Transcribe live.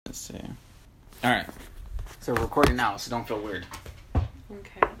Let's see. All right. So we're recording now, so don't feel weird.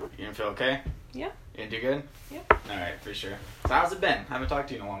 Okay. You gonna feel okay? Yeah. You gonna do good? Yep. All right, for sure. So how's it been? I haven't talked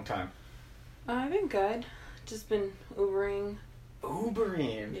to you in a long time. I've been good. Just been Ubering.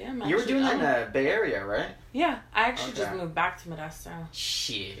 Ubering? Yeah, I'm You were actually doing that in done. the Bay Area, right? Yeah, I actually just Okay. moved back to Modesto.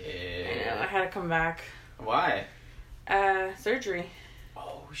 Shit. I know, I had to come back. Why? Surgery.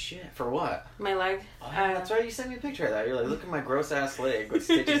 Oh, shit. For what? My leg. Oh, yeah, that's right. You sent me a picture of that. You're like, look at my gross-ass leg with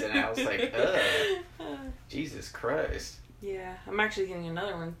stitches in it. I was like, ugh. Jesus Christ. Yeah, I'm actually getting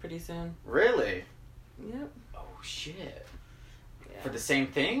another one pretty soon. Really? Yep. Oh, shit. Yeah. For the same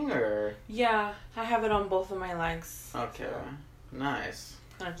thing, or? Yeah, I have it on both of my legs. Okay. So Nice.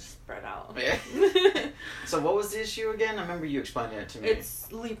 kind of just spread out. Yeah. So what was the issue again? I remember you explaining it to me. It's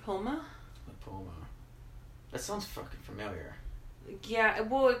lipoma. Lipoma. That sounds fucking familiar. Yeah,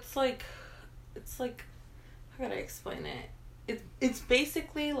 well, it's like, how could I explain it? It's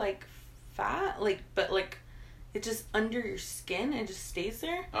basically like fat, but it just under your skin and just stays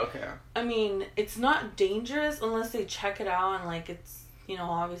there. Okay. I mean, it's not dangerous unless they check it out and it's,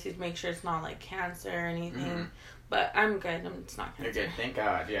 obviously to make sure it's not like cancer or anything. Mm-hmm. But I'm good. It's not You're cancer. good. Thank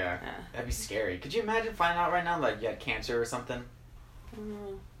God. Yeah. That'd be scary. Could you imagine finding out right now like you had cancer or something?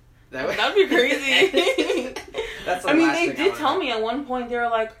 That'd be crazy. That's the I mean, last they thing I did wanna tell know. me at one point, they were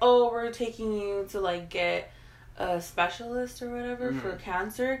like, oh, we're taking you to get a specialist or whatever for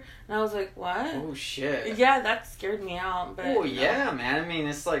cancer. And I was like, what? Oh shit. Yeah, that scared me out. But Oh yeah, man. I mean,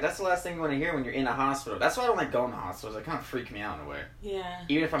 it's like that's the last thing you want to hear when you're in a hospital. That's why I don't like going to hospitals. They kind of freak me out in a way. Yeah.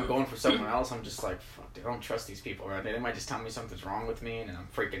 Even if I'm going for someone else, I'm just like, fuck, dude, I don't trust these people, right? They might just tell me something's wrong with me, and then I'm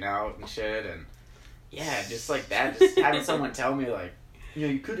freaking out and shit. And yeah, just like that, just having someone tell me like, yeah,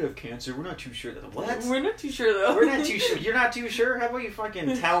 you could have cancer. We're not too sure. What? We're not too sure though. We're not too sure. You're not too sure? How about you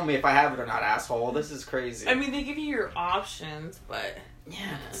fucking tell me if I have it or not, asshole? This is crazy. I mean, they give you your options, but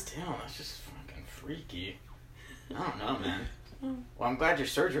yeah, but still, that's just fucking freaky. I don't know, man. Well, I'm glad your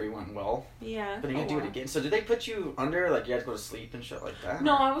surgery went well. yeah. But you're gonna do it again. So did they put you under, like you had to go to sleep and shit like that?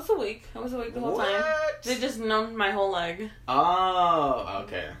 No, I was awake. I was awake the whole time. They just numbed my whole leg. Oh,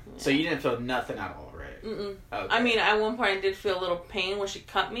 okay. So you didn't feel nothing at all, right? Mm-mm. Okay. I mean, at one point I did feel a little pain when she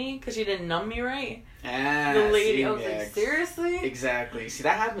cut me because she didn't numb me right. Ah, The lady, see, I was like, seriously? Exactly. See,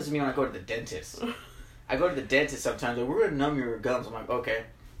 that happens to me when I go to the dentist. I go to the dentist sometimes, like, we're gonna numb your gums. I'm like, okay.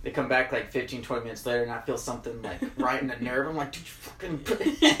 They come back like 15, 20 minutes later and I feel something like right in the nerve. I'm like, dude, you fucking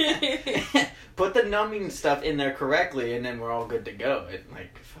put the numbing stuff in there correctly and then we're all good to go.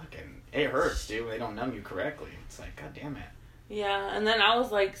 It hurts, dude, when they don't numb you correctly. It's like, god damn it. Yeah, and then I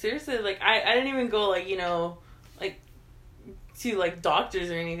was like, seriously, I didn't even go to doctors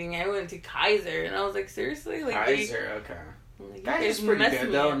or anything. I went to Kaiser and I was like, seriously? Kaiser, okay. You Kaiser's guys pretty messed good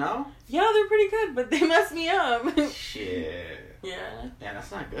me though, up. no? Yeah, they're pretty good, but they messed me up. Shit. Yeah. Yeah, that's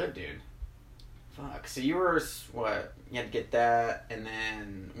not good, dude. Fuck. So you were, what? You had to get that, and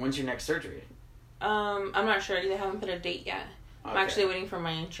then when's your next surgery? I'm not sure. They haven't put a date yet. Okay. I'm actually waiting for my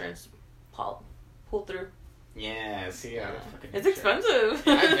insurance to pull through. Yeah, see, yeah. It's expensive.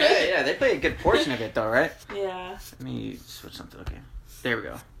 I bet, yeah. They pay a good portion of it, though, right? Yeah. Let me switch something. Okay. There we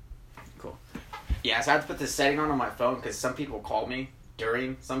go. Cool. Yeah, so I have to put this setting on my phone, because some people call me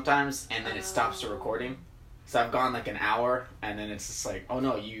during sometimes, and then it stops the recording. So I've gone like an hour, and then it's just like, oh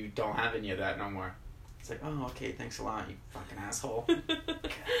no, you don't have any of that no more. It's like, oh, okay, thanks a lot, you fucking asshole. God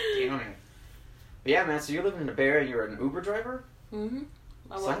damn it. But yeah, man, so you're living in the Bay Area, you're an Uber driver? Mm-hmm.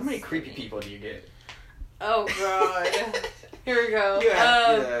 So how many creepy people do you get? Oh, God. Here we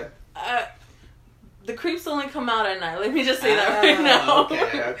go. The creeps only come out at night. Let me just say that right now.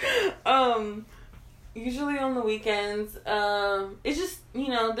 Okay. Usually on the weekends, it's just,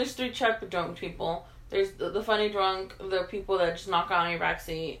 there's three types of drunk people. There's the funny drunk, the people that just knock out on your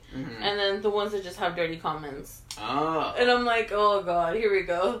backseat, and then the ones that just have dirty comments. Oh. And I'm like, oh God, here we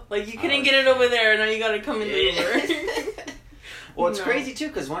go. Like, you couldn't get it over there, now you gotta come in the Uber. Well, it's crazy too,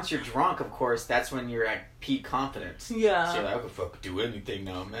 because once you're drunk, of course, that's when you're at peak confidence. Yeah. So you're like, I could fucking do anything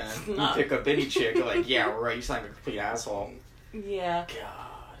now, man. You pick up any chick, you're like, yeah, right, you sound like a complete asshole. Yeah. God.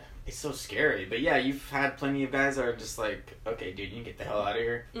 It's so scary. But yeah, you've had plenty of guys that are just like, okay, dude, you can get the hell out of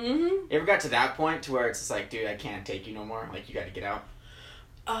here. Mm-hmm. You ever got to that point to where it's just like, dude, I can't take you no more? Like, you gotta get out?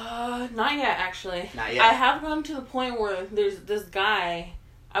 Not yet, actually. Not yet? I have gone to the point where there's this guy.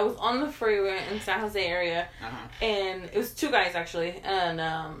 I was on the freeway in San Jose area, and it was two guys, actually, and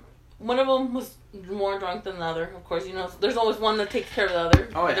one of them was more drunk than the other. Of course, there's always one that takes care of the other.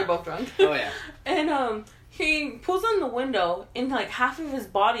 Oh, yeah. They're both drunk. Oh, yeah. And, he pulls on the window, and, half of his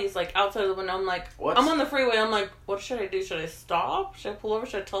body is, outside of the window. I'm like, what? I'm on the freeway. I'm like, what should I do? Should I stop? Should I pull over?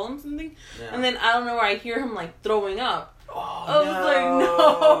 Should I tell him something? Yeah. And then, I don't know where I hear him, throwing up. Oh, I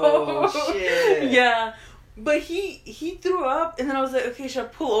was like, no. Shit. Yeah. But he threw up, and then I was like, okay, should I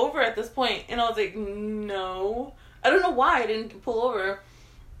pull over at this point? And I was like, no. I don't know why I didn't pull over.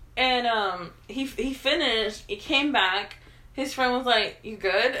 And he finished. He came back. His friend was like, "You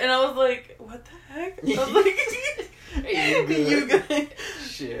good?" And I was like, "What the heck?" I was like, "You good?" You good?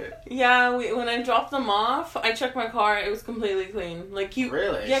 Shit. Yeah. When I dropped them off, I checked my car. It was completely clean. Like he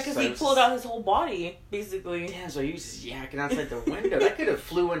really? Yeah, because he pulled out his whole body basically. Damn. So he was just yakking outside the window. That could have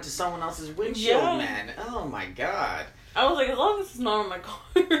flew into someone else's windshield, man. Oh my god. I was like, as long as it's not on my car,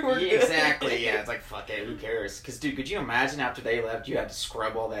 we're good. Exactly, yeah. It's like, fuck it, who cares? Because, dude, could you imagine after they left, you had to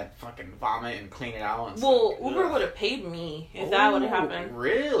scrub all that fucking vomit and clean it out? And well, Uber would have paid me if that would have happened.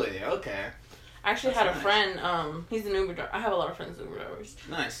 Really? Okay. I actually had a friend, he's an Uber driver. I have a lot of friends Uber drivers.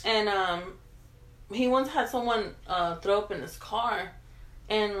 Nice. And, he once had someone, throw up in his car.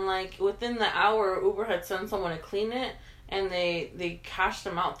 And, like, within the hour, Uber had sent someone to clean it. And they cashed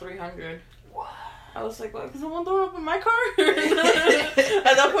him out $300. What? I was like, what? Because someone threw up in my car?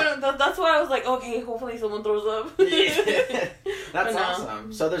 At that point, that's why I was like, okay, hopefully someone throws up. Yeah. That's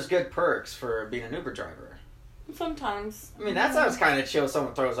awesome. So there's good perks for being an Uber driver. Sometimes. I mean, that sounds kind of chill.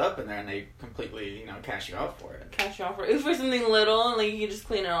 Someone throws up in there and they completely, cash you out for it. Cash you out for it. If for something little and, like, you can just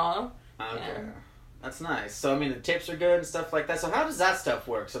clean it off. Okay. Yeah. That's nice. So, I mean, the tips are good and stuff like that. So, how does that stuff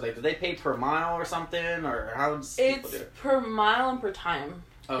work? So, do they pay per mile or something? Or how does people do it? It's per mile and per time.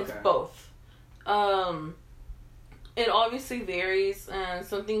 Okay. It's both. It obviously varies, and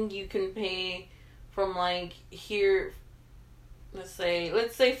something you can pay from like here, let's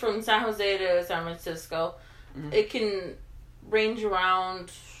say from San Jose to San Francisco, it can range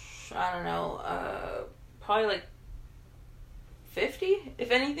around, I don't know, probably like 50,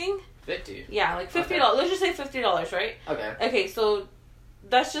 if anything. 50? Yeah, like $50. Okay. Let's just say $50, right? Okay. Okay, so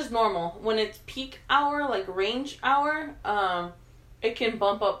that's just normal. When it's peak hour, like range hour, it can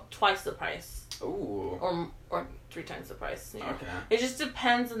bump up twice the price. Ooh. Or 3 times the price. Yeah. Okay. It just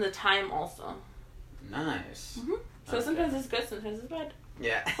depends on the time also. Nice. Mm-hmm. So sometimes it's good, sometimes it's bad.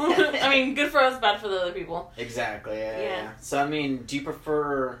 Yeah. I mean, good for us, bad for the other people. Exactly, yeah. So, I mean, do you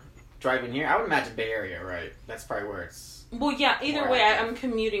prefer driving here? I would imagine Bay Area, right? That's probably where it's... Well, yeah, either way, I'm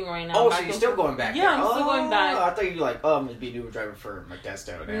commuting right now. Oh, so you're still going back there? Yeah, I'm still going back. I thought you were like, I'm going to be an Uber driver for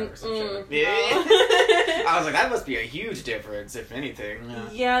Modesto now or some shit. Yeah. I was like, that must be a huge difference, if anything.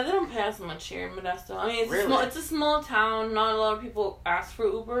 Yeah, they don't pay us much here in Modesto. I mean, it's a small town. Not a lot of people ask for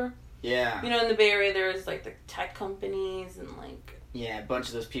Uber. Yeah. In the Bay Area, there's, like, the tech companies and, like... Yeah, a bunch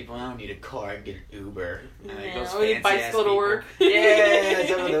of those people, I don't need a car, I can get an Uber. And yeah, or you bicycle to work. Yeah,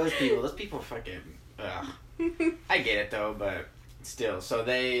 some of those people. Those people fucking... Ugh. I get it, though, but still. So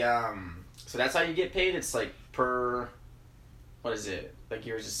they, so that's how you get paid? It's like per... What is it? Like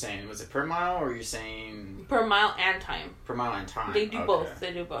you were just saying, was it per mile, or you're saying... Per mile and time. Per mile and time. They do both.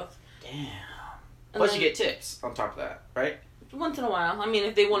 They do both. Damn. Plus you get tips on top of that, right? Once in a while. I mean,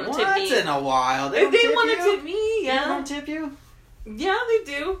 if they want to tip me. Once in a while? If they want to tip me, yeah. They don't tip you? Yeah, they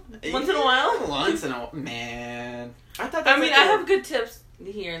do. Once in a while. Once in a while. Man. I have good tips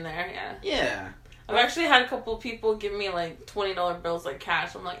here and there, yeah. Yeah. I've actually had a couple people give me, like, $20 bills, like,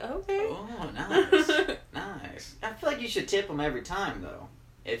 cash. I'm like, okay. Oh, nice. Nice. I feel like you should tip them every time, though.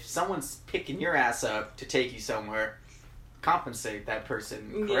 If someone's picking your ass up to take you somewhere, compensate that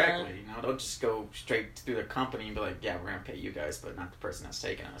person correctly. Yeah. Don't just go straight through the company and be like, yeah, we're going to pay you guys, but not the person that's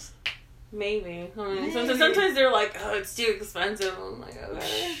taking us. Maybe. I mean, sometimes they're like, oh, it's too expensive. I'm like,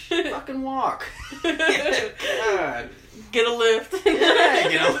 okay. Fucking walk. God. Get a lift. Yeah,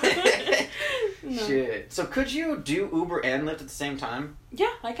 get a lift. No. Shit. So could you do Uber and Lyft at the same time?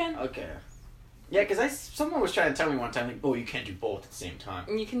 Yeah, I can. Okay. Yeah, because someone was trying to tell me one time, like, oh, you can't do both at the same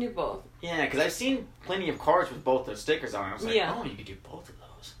time. You can do both. Yeah, because I've seen plenty of cars with both those stickers on. I was like, oh, you could do both of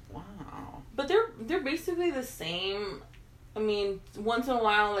those. Wow. But they're basically the same. I mean, once in a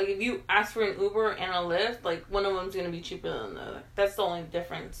while, like, if you ask for an Uber and a Lyft, like, one of them's going to be cheaper than the other. That's the only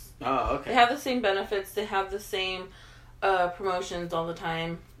difference. Oh, okay. They have the same benefits. They have the same promotions all the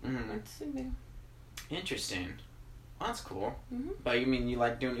time. Mm-hmm. It's the same. Interesting. Well, that's cool. Mm-hmm. But you mean you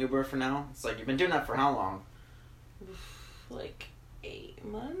like doing Uber for now? It's like, you've been doing that for how long? Like 8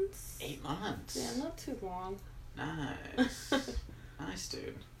 months. 8 months? Yeah, not too long. Nice. Nice,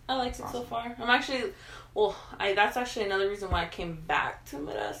 dude. I like it so far. I'm actually, that's actually another reason why I came back to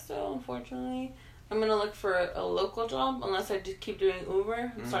Modesto, unfortunately. I'm going to look for a local job unless I just keep doing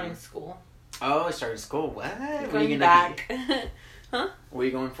Uber. I'm starting school. Oh, starting school? What? Going back. Huh? What are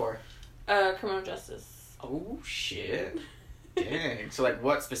you going for? Criminal justice. Oh, shit. Dang. So, like,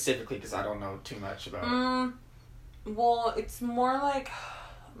 what specifically? Because I don't know too much about it. Well, it's more like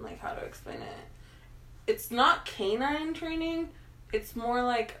how to explain it? it's not canine training. It's more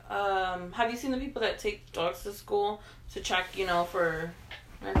like, have you seen the people that take dogs to school to check, for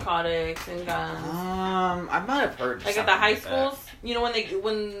narcotics and guns? I might have heard. Like at the high schools,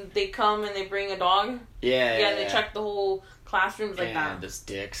 when they come and they bring a dog. Yeah. And they check the whole classrooms like that. Those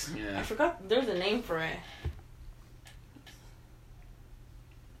dicks. Yeah. I forgot. There's a name for it.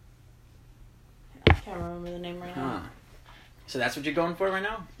 I can't remember the name right now. So that's what you're going for right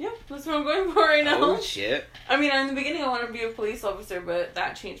now? Yeah, that's what I'm going for right now. Oh, shit. I mean, in the beginning I wanted to be a police officer, but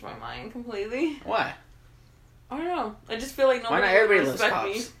that changed my mind completely. Why? I don't know. I just feel like nobody everybody would respect loves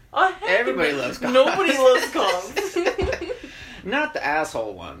me. cops? Oh, Everybody loves cops. Nobody loves cops. Not the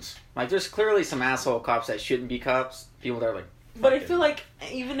asshole ones. Like, there's clearly some asshole cops that shouldn't be cops. People that are like... But I feel like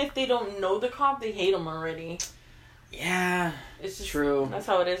even if they don't know the cop, they hate him already. Yeah, it's just, true. That's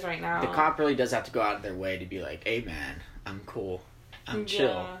how it is right now. The cop really does have to go out of their way to be like, hey, man, I'm cool. I'm chill.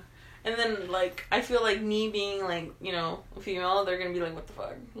 Yeah. And then, like, I feel like me being, like, a female, they're gonna be like, what the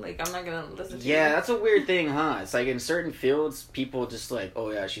fuck? Like, I'm not gonna listen to you. Yeah, that's a weird thing, huh? It's like in certain fields, people just like,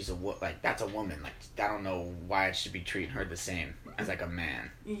 oh yeah, she's that's a woman. Like, I don't know why I should be treating her the same as, like, a man.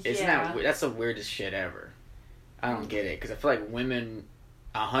 Yeah. That's the weirdest shit ever. I don't get it, because I feel like women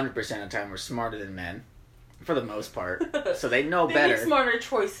 100% of the time are smarter than men. For the most part. So they know better. They make smarter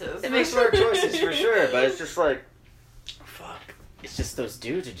choices. They make smarter choices, for sure. But it's just like, fuck. It's just those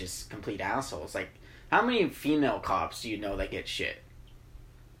dudes are just complete assholes. Like, how many female cops do you know that get shit?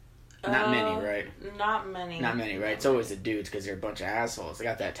 Not many, right? Not many. Not many, right? It's always the dudes because they're a bunch of assholes. They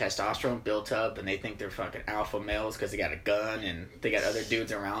got that testosterone built up and they think they're fucking alpha males because they got a gun and they got other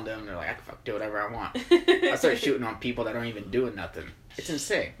dudes around them. They're like, I can fucking do whatever I want. I start shooting on people that aren't even doing nothing. It's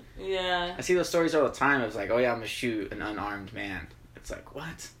insane. Yeah. I see those stories all the time. It's like, oh yeah, I'm gonna shoot an unarmed man. It's like,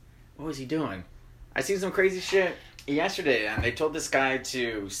 what? What was he doing? I seen some crazy shit yesterday, and they told this guy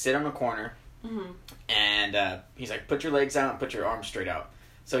to sit on a corner, and he's like, put your legs out and put your arms straight out.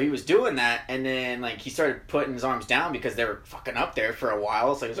 So he was doing that, and then like he started putting his arms down because they were fucking up there for a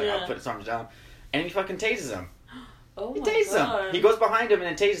while. So he was like, I'll put his arms down, and he fucking tases him. Oh he my tases God. him. He goes behind him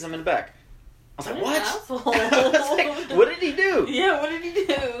and then tases him in the back. I was like, what? Asshole. I was like, what did he do? Yeah, what did he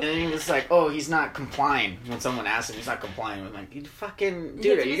do? And he was like, oh, he's not complying. When someone asked him, he's not complying. I'm like, you fucking... Dude,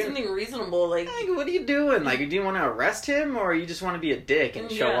 you are you gonna... something reasonable, like... What are you doing? Like, do you want to arrest him, or you just want to be a dick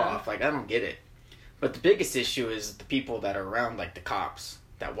and show Yeah. off? Like, I don't get it. But the biggest issue is the people that are around, like, the cops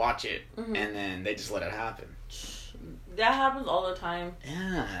that watch it, and then they just let it happen. That happens all the time.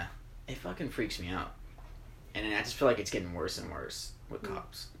 Yeah. It fucking freaks me out. And I just feel like it's getting worse and worse with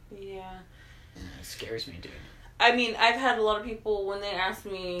cops. Yeah. It scares me, dude. I mean, I've had a lot of people when they ask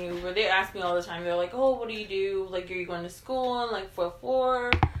me all the time, they're like, oh, what do you do? Like, are you going to school? And like,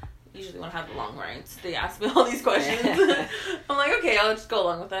 for usually when I have the long rides, they ask me all these questions. I'm like, okay, I'll just go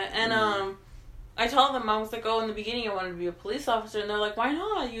along with it. And I told them, I was like, oh, in the beginning I wanted to be a police officer, and they're like, why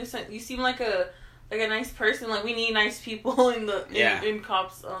not? You seem like a nice person. Like, we need nice people in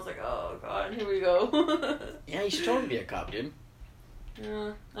cops. I was like, oh god, here we go. Yeah, you should totally be a cop, dude.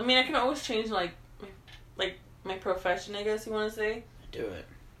 Yeah, I mean, I can always change like my profession, I guess you want to say. Do it.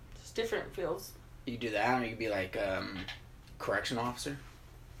 Just different fields. You do that, or you could be like correction officer.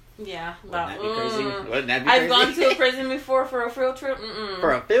 Yeah, Wouldn't that be crazy? Wouldn't that be I've crazy? gone to a prison before for a field trip.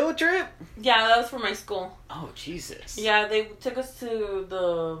 For a field trip? Yeah, that was for my school. Oh Jesus! Yeah, they took us to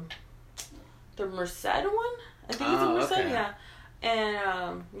the Merced one. I think it's a Merced. Okay. Yeah,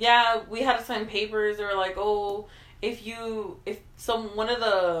 and we had to sign papers. They were like, oh, if one of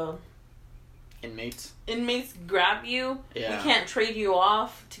the inmates grab you, we can't trade you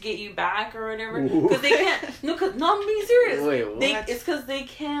off to get you back or whatever. Because they can't. No, I'm being serious. Wait, what? It's because they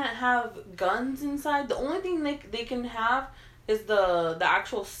can't have guns inside. The only thing they can have is the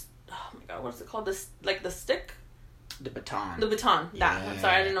actual. Oh my god, what's it called? The stick. The baton. The baton. Yeah. That. I'm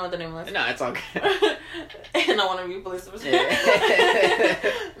sorry, I didn't know what the name was. No, it's all good. And I want to be a police officer. Yeah.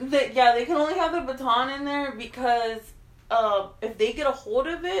 They can only have the baton in there because if they get a hold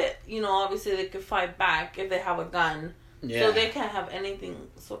of it, obviously they could fight back if they have a gun. Yeah. So they can't have anything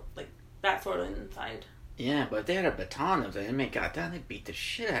like that sort of inside. Yeah, but if they had a baton of the inmate got down, they'd beat the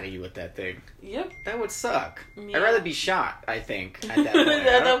shit out of you with that thing. Yep. That would suck. Yeah. I'd rather be shot, I think, at that point.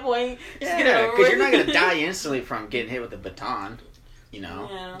 At that point, yeah, because you're not going to die instantly from getting hit with a baton,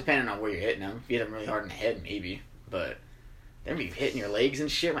 Yeah. depending on where you're hitting them. If you hit them really hard in the head, maybe. But they're be hitting your legs and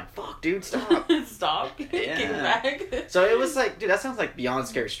shit. I'm like, fuck, dude, stop. Stop. Yeah. Get back. So it was like, dude, that sounds like Beyond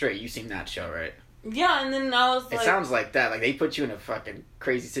Scary Straight. You've seen that show, right? Yeah, and then I was like... It sounds like that. Like, they put you in a fucking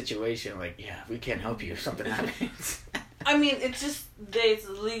crazy situation. Like, yeah, we can't help you if something happens. I mean, it's just...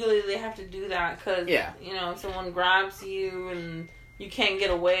 legally, they have to do that because, if someone grabs you and you can't get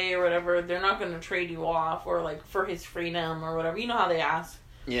away or whatever, they're not going to trade you off or, like, for his freedom or whatever. You know how they ask.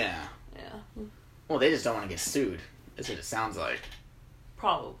 Yeah. Yeah. Well, they just don't want to get sued. That's what it sounds like.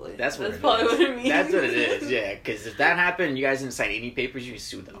 Probably. That's probably what it means. That's what it is, yeah. Because if that happened and you guys didn't sign any papers, you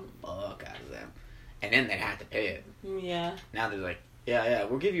sue the fuck out of them. And then they'd have to pay it. Yeah. Now they're like, yeah,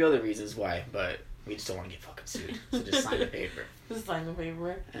 we'll give you other reasons why, but we just don't want to get fucking sued. So just sign the paper. Just sign the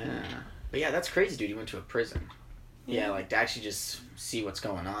paper. Yeah. But yeah, that's crazy, dude. You went to a prison. Yeah, like to actually just see what's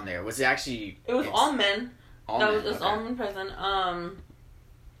going on there. Was it actually... It was all men. All men? men, It was all men prison.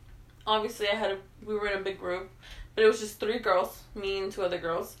 Obviously, we were in a big group. But it was just 3 girls, me and 2 other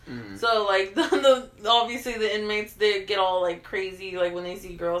girls. Mm-hmm. So, like, obviously the inmates, they get all, like, crazy, like, when they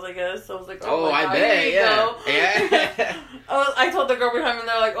see girls, I guess. So I was like, oh I God, bet, here you go. Yeah. I told the girl behind me,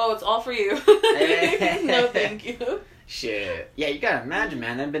 they're like, oh, it's all for you. No, thank you. Shit. Yeah, you gotta imagine,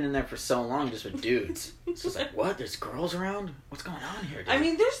 man. They've been in there for so long just with dudes. So it's like, what? There's girls around? What's going on here, dude? I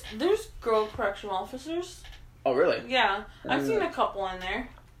mean, there's girl correctional officers. Oh, really? Yeah. I've seen a couple in there.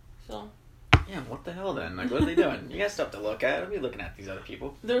 So... Yeah, what the hell then? Like, what are they doing? You got stuff to look at. I'll be looking at these other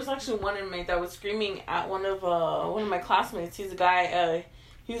people. There was actually one inmate that was screaming at one of my classmates. He's a guy.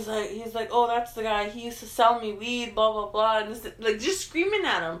 He's like, oh, that's the guy. He used to sell me weed, blah blah blah, and this, like just screaming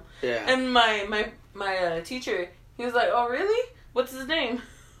at him. Yeah. And my teacher, he was like, oh really? What's his name?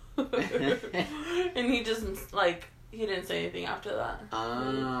 And he just like he didn't say anything after that.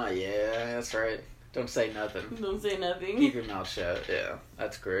 Yeah, that's right. Don't say nothing. Don't say nothing. Keep your mouth shut. Yeah,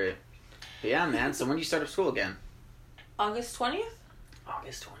 that's great. But yeah, man. So when do you start up school again? August 20th.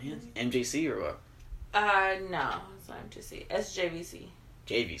 August 20th? MJC or what? No, it's not MJC. SJVC.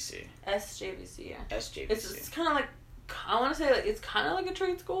 JVC. SJVC, yeah. SJVC. It's kind of like, I want to say like it's kind of like a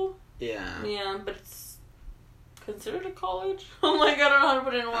trade school. Yeah. Yeah, but it's considered a college. I'm like, I don't know how to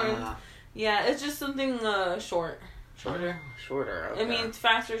put it in words. Yeah, it's just something shorter. Shorter. Okay. I mean, it's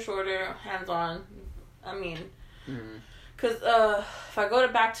faster, shorter, hands-on. I mean. Mm-hmm. Because if I go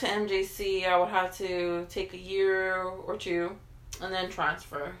back to MJC, I would have to take a year or 2 and then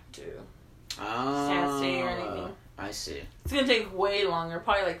transfer to San State or anything. I see. It's going to take way longer,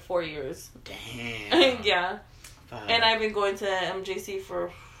 probably like 4 years. Damn. Yeah. And I've been going to MJC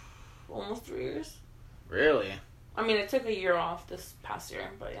for almost 3 years. Really? I mean, I took a year off this past year,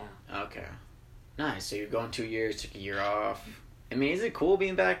 but yeah. Okay. Nice. So you're going 2 years, took a year off. I mean, is it cool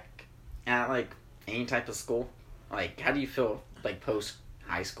being back at, like, any type of school? Like, how do you feel, like,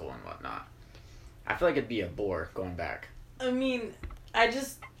 post-high school and whatnot? I feel like it'd be a bore going back. I mean,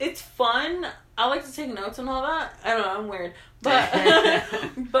 it's fun. I like to take notes and all that. I don't know, I'm weird. But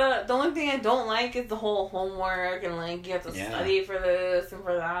but the only thing I don't like is the whole homework and, like, you have to study for this and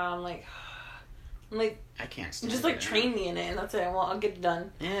for that. I'm like, I can't stand just, like, train me in it and that's it. Well, I'll get it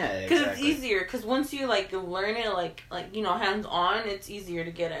done. Yeah, exactly. Because it's easier. Because once you, like, learn it, like you know, hands-on, it's easier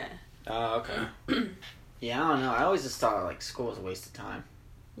to get it. Oh, okay. Yeah, I don't know. I always just thought, like, school was a waste of time.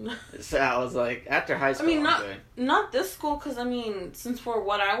 So I was like, after high school, I mean, not this school, because, I mean, since for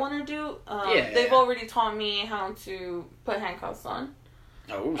what I want to do, they've already taught me how to put handcuffs on.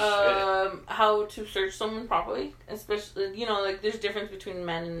 Oh, shit. How to search someone properly. Especially, you know, like, there's difference between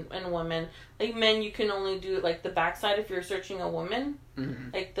men and women. Like, men, you can only do, like, the backside if you're searching a woman.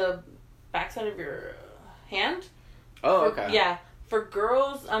 Mm-hmm. Like, the backside of your hand. Oh, okay. Yeah. For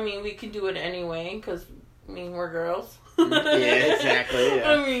girls, I mean, we can do it anyway, because... I mean, we're girls. Yeah, exactly.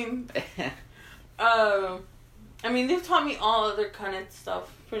 Yeah. I mean, they've taught me all other kind of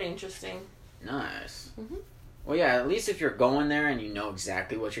stuff. Pretty interesting. Nice. Mm-hmm. Well, yeah, at least if you're going there and you know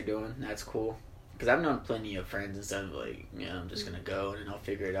exactly what you're doing, that's cool. Because I've known plenty of friends and stuff, like, yeah, I'm just going to go and I'll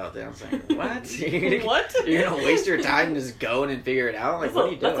figure it out then. I was like, what? What? You're going to waste your time and just go and figure it out? Like, what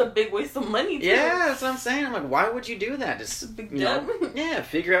are you doing? That's a big waste of money, too. Yeah, that's what I'm saying. I'm like, why would you do that? Just, big debt. Yeah,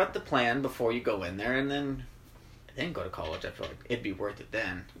 figure out the plan before you go in there and then go to college. I feel like it'd be worth it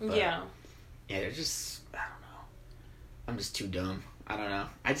then. But, yeah, they're just, I don't know. I'm just too dumb. I don't know.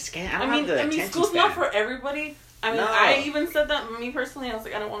 I just can't. I mean, school's span. not for everybody. I mean, no. I even said that, me personally, I was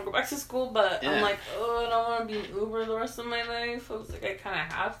like, I don't want to go back to school, but I'm like, I don't want to be an Uber the rest of my life. I was like, I kind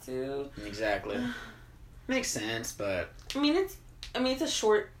of have to. Exactly. Makes sense, but... I mean, it's a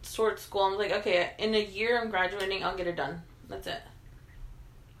short school. I'm like, okay, in a year I'm graduating, I'll get it done. That's it.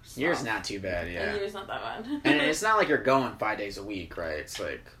 So, year's not too bad, yeah. A year's not that bad. And it's not like you're going 5 days a week, right? It's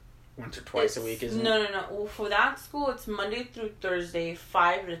like once or twice a week, isn't it? No. Well, for that school, it's Monday through Thursday,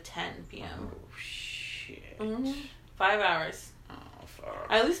 5 to 10 p.m. Oh, shit. Mm-hmm. 5 hours. Oh, fuck.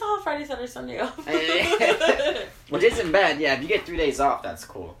 At least I'll have Friday, Saturday, Sunday off. Which isn't bad, yeah. If you get 3 days off, that's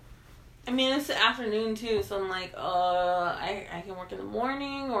cool. I mean, it's the afternoon, too, so I'm like, I can work in the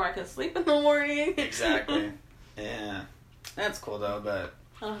morning, or I can sleep in the morning. Exactly. Yeah. That's cool though, but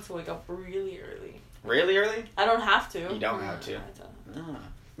I don't have to wake up really early. Really early? I don't have to. You don't have to. I don't.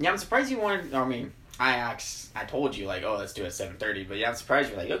 Yeah, I'm surprised you wanted. I mean, I told you like, oh, let's do it at 7:30. But yeah, I'm surprised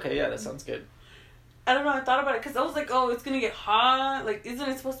you're like, okay, yeah, that sounds good. I don't know. I thought about it because I was like, oh, it's gonna get hot. Like, isn't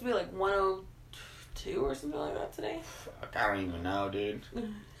it supposed to be like 102 or something like that today? Fuck, I don't even know, dude.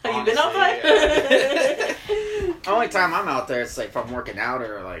 Have you been outside? Only time I'm out there, it's like if I'm working out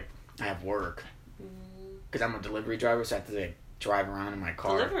or like I have work. Because I'm a delivery driver, so I have to like, drive around in my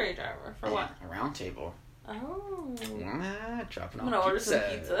car. Delivery driver for what? A round table. Oh. Dropping I'm gonna order some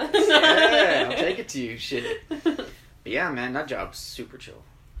pizza. Yeah, I'll take it to you. Shit. But yeah, man, that job's super chill.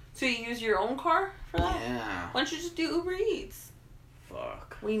 So you use your own car for that? Yeah. Why don't you just do Uber Eats?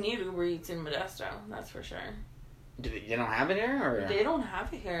 Fuck. We need Uber Eats in Modesto, that's for sure. They don't have it here, or they don't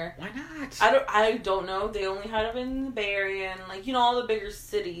have it here. Why not? I don't know. They only had it in the Bay Area and like all the bigger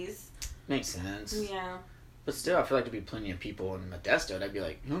cities. Makes sense. Yeah. But still, I feel like there'd be plenty of people in Modesto. I'd be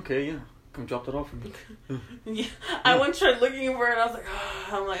like, okay, yeah, come drop that off for me. Yeah, I went tried looking for it. And I was like,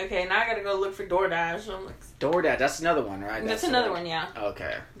 I'm like, okay, now I gotta go look for DoorDash. I'm like, DoorDash. That's another one, right? That's another one, yeah.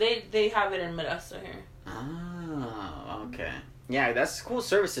 Okay. They have it in Modesto here. Oh, okay. Yeah, that's cool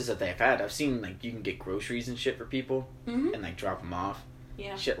services that they've had. I've seen like you can get groceries and shit for people and like drop them off.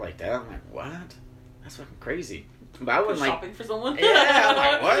 Yeah. Shit like that. I'm like, what? That's fucking crazy. But I wouldn't like shopping for someone. Yeah, I'm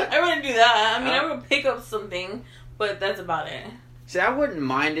like, what? I wouldn't do that. I mean, I would pick up something, but that's about it. See, I wouldn't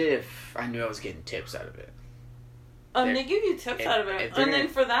mind it if I knew I was getting tips out of it. They give you tips out of it, and then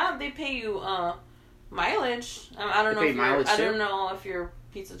for that they pay you mileage. I don't know. If mileage I don't know if your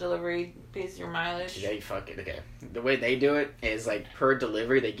pizza delivery pays your mileage. Yeah, you fuck it. Okay, the way they do it is like per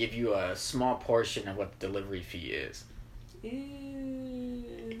delivery, they give you a small portion of what the delivery fee is.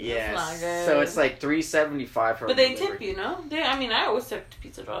 Yeah, that's not good. So it's like $3.75 for. But they tip you, no? I always tip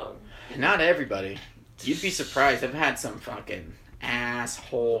Pizza Dog. Not everybody. You'd be surprised. I've had some fucking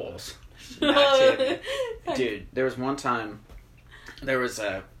assholes. Dude, there was one time. It was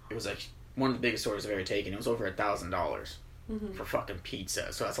like one of the biggest orders I've ever taken. It was over $1,000 for fucking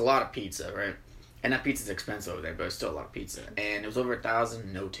pizza. So that's a lot of pizza, right? And that pizza's expensive over there, but it's still a lot of pizza. And it was over $1,000,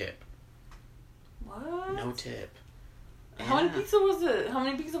 no tip. What? No tip. How many pizza was it? How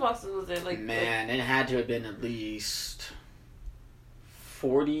many pizza boxes was it? Man, it had to have been at least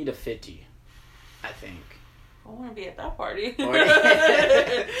 40 to 50, I think. I want to be at that party. No,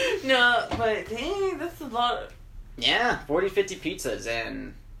 but dang, that's a lot. Yeah, 40, 50 pizzas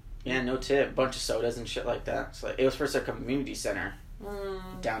and no tip. Bunch of sodas and shit like that. So it was for a community center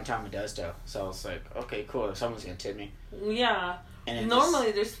downtown Modesto. So I was like, okay, cool. Someone's gonna tip me. Yeah.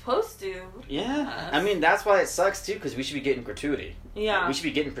 Normally they're supposed to. Yeah. I mean, that's why it sucks too, because we should be getting gratuity. Yeah. We should be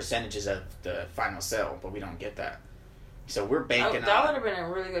getting percentages of the final sale, but we don't get that. So we're banking on... That would have been a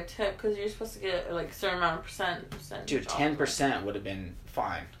really good tip, because you're supposed to get like a certain amount of percent. Dude, 10% would have been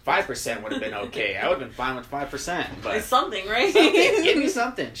fine. 5% would have been okay. I would have been fine with 5%. But it's something, right? Something. Give me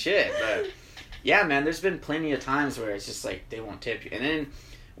something. Shit. But yeah, man, there's been plenty of times where it's just like they won't tip you. And then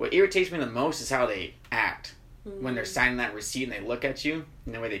what irritates me the most is how they act. When they're signing that receipt and they look at you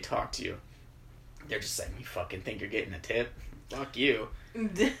and the way they talk to you. They're just like, you fucking think you're getting a tip? Fuck you.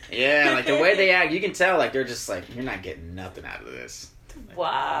 Yeah, like the way they act, you can tell like they're just like, you're not getting nothing out of this. Like,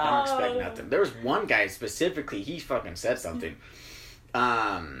 wow. I don't expect nothing. There was one guy specifically, he fucking said something.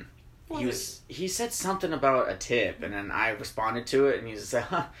 He said something about a tip, and then I responded to it, and he was like,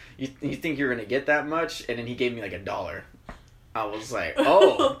 huh, you think you're gonna get that much? And then he gave me like $1. I was like,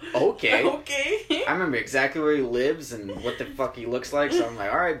 oh, okay. Okay. I remember exactly where he lives and what the fuck he looks like, so I'm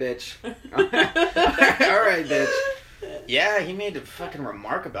like, alright, bitch. Alright, bitch. Yeah, he made a fucking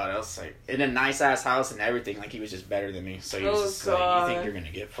remark about it. I was like, in a nice-ass house and everything, like he was just better than me. So he was just like, you think you're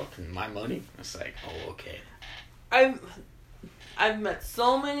gonna get fucking my money? I was like, oh, okay. I've met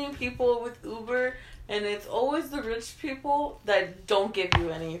so many people with Uber, and it's always the rich people that don't give you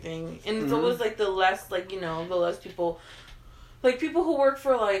anything. And it's always like the less people... Like, people who work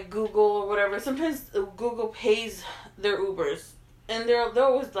for, like, Google or whatever, sometimes Google pays their Ubers. And they're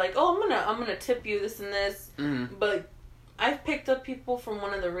always like, oh, I'm gonna tip you this and this. Mm-hmm. But I've picked up people from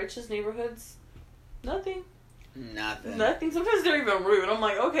one of the richest neighborhoods. Nothing. Sometimes they're even rude. I'm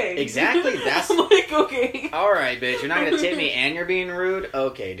like, okay. Exactly. I'm like, okay. Alright, bitch. You're not gonna tip me and you're being rude?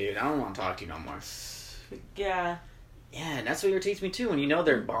 Okay, dude. I don't want to talk to you no more. Yeah. Yeah, and that's what irritates me too. When you know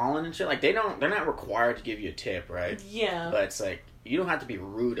they're balling and shit, like they're not required to give you a tip, right? Yeah. But it's like you don't have to be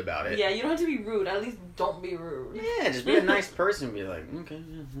rude about it. Yeah, you don't have to be rude. At least don't be rude. Yeah, just be a nice person. And be like, okay,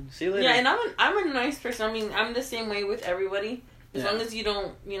 yeah, see you later. Yeah, and I'm a nice person. I mean, I'm the same way with everybody. As long as you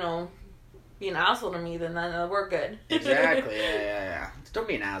don't, be an asshole to me, then we're good. Exactly. Yeah. Don't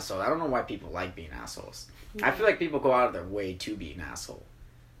be an asshole. I don't know why people like being assholes. I feel like people go out of their way to be an asshole.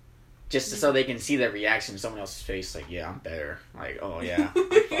 Just so they can see the reaction in someone else's face, like, yeah, I'm better. Like, oh, yeah, I'm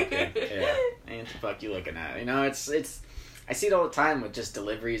fucking, yeah. Ain't the fuck you looking at? You know, it's, I see it all the time with just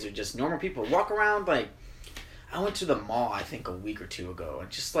deliveries or just normal people. Walk around, like, I went to the mall, I think, a week or two ago, and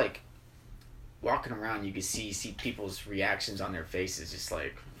just, like, walking around, you can see people's reactions on their faces, just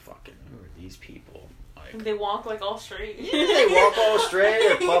like, fucking, who are these people? Like, they walk, like, all straight. Yeah, they walk all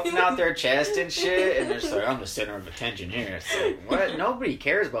straight, or puffing out their chest and shit, and they're just like, I'm the center of attention here. It's like, what? Nobody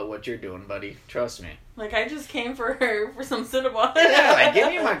cares about what you're doing, buddy. Trust me. Like, I just came for some Cinnabon. Yeah, like, give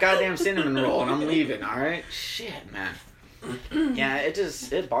me my goddamn cinnamon roll, and I'm leaving, alright? Shit, man. Yeah,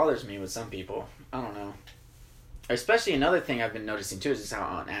 it bothers me with some people. I don't know. Especially another thing I've been noticing, too, is just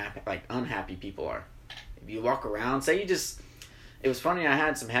how unhappy people are. If you walk around, say you just... It was funny, I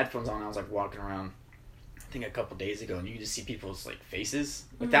had some headphones on, I was, like, walking around, I think a couple days ago, and you just see people's, like, faces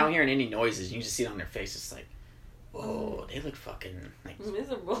without hearing any noises. You just see it on their faces, like, whoa, they look fucking, like,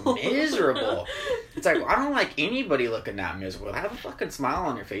 miserable. It's like, well, I don't like anybody looking that miserable. Have a fucking smile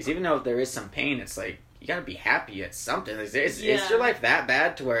on your face. Even though there is some pain, it's like, you gotta be happy at something. Is your life that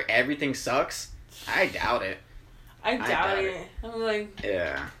bad to where everything sucks? I doubt it. I doubt it. I'm like,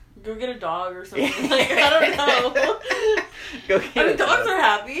 yeah. Go get a dog or something. Like, I don't know. Go get a dog. Dogs are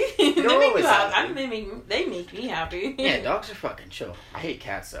happy. They make you happy. I mean, they make me happy. Yeah, dogs are fucking chill. I hate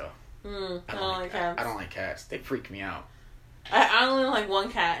cats though. I don't like cats. I don't like cats. They freak me out. I only like one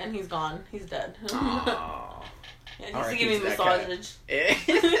cat and he's gone. He's dead. Oh. Yeah, he used to give me massages.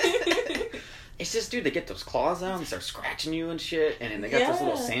 It's just, dude, they get those claws out and start scratching you and shit, and then they got those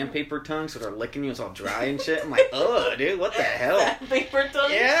little sandpaper tongues, so they're licking you, it's all dry and shit. I'm like, ugh, dude, what the hell? Sandpaper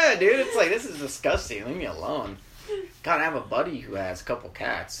tongues? Yeah, dude, it's like, this is disgusting. Leave me alone. God, I have a buddy who has a couple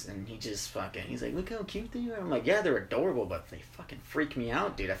cats, and he's like, look how cute they are. I'm like, yeah, they're adorable, but they fucking freak me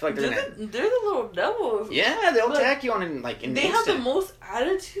out, dude. I feel like they're the little devils. Yeah, they'll attack you on an instant. They have the most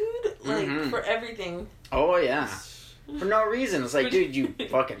attitude, like, for everything. Oh, yeah. For no reason. It's like, dude, you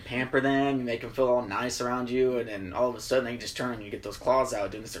fucking pamper them, you make them feel all nice around you, and then all of a sudden they just turn and you get those claws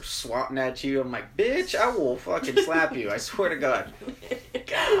out, dude, and they're swatting at you. I'm like, bitch, I will fucking slap you. I swear to God.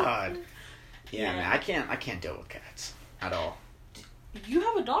 God. Yeah, man, I can't deal with cats at all. You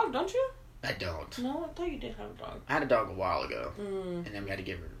have a dog, don't you? I don't. No, I thought you did have a dog. I had a dog a while ago, and then we had to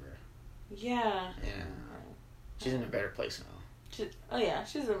get rid of her. Yeah. Yeah. She's in a better place now. She's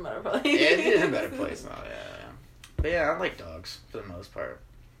in a better place. Yeah, she's in a better place now, yeah. But yeah, I like dogs for the most part.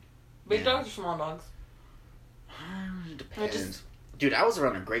 Big dogs or small dogs? It depends. Dude, I was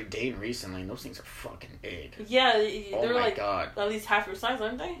around a Great Dane recently, and those things are fucking big. Yeah, oh they're my like God. At least half your size,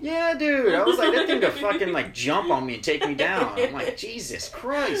 aren't they? Yeah, dude. I was like, that thing could fucking like jump on me and take me down. I'm like, Jesus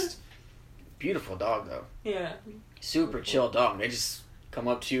Christ. Beautiful dog though. Yeah. Super chill dog. They just come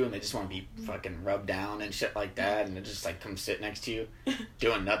up to you and they just want to be fucking rubbed down and shit like that, and they just like come sit next to you,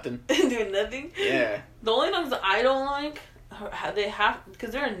 doing nothing. Doing nothing? Yeah. The only dogs that I don't like,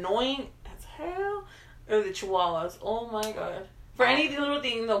 because they're annoying as hell, are the Chihuahuas. Oh my God. For any little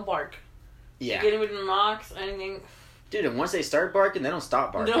thing, they'll bark. Yeah. Get with the knocks, anything. Dude, and once they start barking, they don't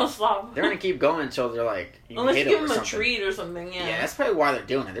stop barking. They don't stop. They're gonna keep going until they're like, unless you give them a treat or something, yeah. Yeah, that's probably why they're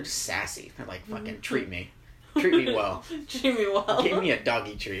doing it. They're just sassy. They're like, fucking treat me. Treat me well. Treat me well. Give me a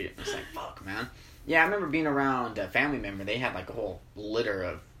doggy treat. It's like, fuck, man. Yeah, I remember being around a family member. They had like a whole litter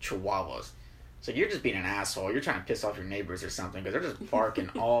of Chihuahuas. So you're just being an asshole. You're trying to piss off your neighbors or something because they're just barking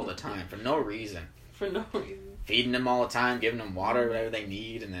all the time for no reason. For no reason. Feeding them all the time, giving them water, whatever they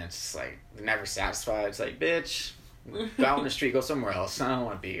need, and then it's just like, they're never satisfied. It's like, bitch, go out in the street, go somewhere else. I don't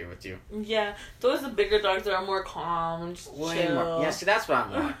want to be here with you. Yeah, those are the bigger dogs that are more calm and just chill. More. Yeah, see, that's what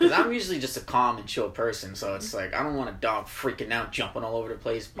I want. Because I'm usually just a calm and chill person, so it's like, I don't want a dog freaking out, jumping all over the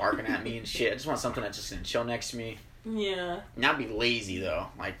place, barking at me and shit. I just want something that's just going to chill next to me. Yeah. Not be lazy, though.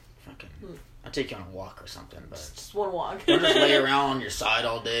 Like, fucking... I'll take you on a walk or something, but... Just one walk. You'll just lay around on your side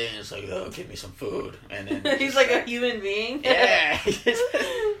all day, and it's like, oh, give me some food. And then... He's like a human being. Yeah.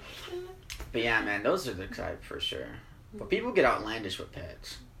 But yeah, man, those are the type for sure. But people get outlandish with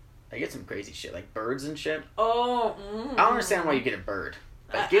pets. They get some crazy shit, like birds and shit. Oh. I don't understand why you get a bird.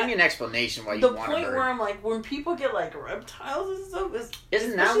 Like, give me an explanation why you want a bird. The point where I'm like, when people get like reptiles and stuff,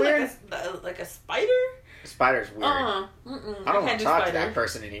 isn't that weird? Like a spider? A spider's weird. I don't want to talk to that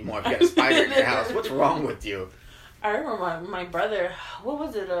person anymore if you got a spider in your house. What's wrong with you? I remember my brother, what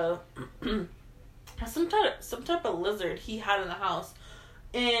was it, some type of lizard he had in the house.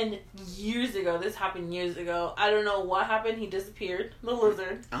 And years ago, this happened years ago, I don't know what happened, he disappeared, the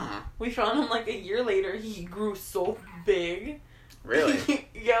lizard. We found him like a year later, he grew so big. Really?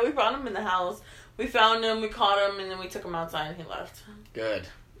 Yeah, Yeah, we found him in the house. We found him, we caught him, and then we took him outside and he left. Good.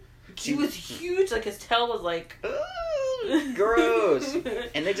 He was huge. Like, his tail was like... gross.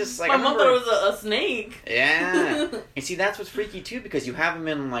 And they just, like... My mom thought it was a snake. Yeah. And see, that's what's freaky, too, because you have them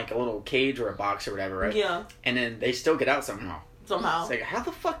in, like, a little cage or a box or whatever, right? Yeah. And then they still get out somehow. Somehow. It's like, how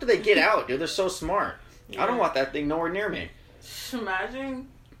the fuck do they get out, dude? They're so smart. Yeah. I don't want that thing nowhere near me. Imagine...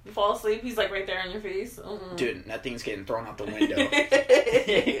 You fall asleep, he's like right there in your face. Mm-hmm. Dude, that thing's getting thrown out the window.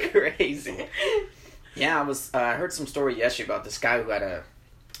 Crazy. Yeah, I heard some story yesterday about this guy who had a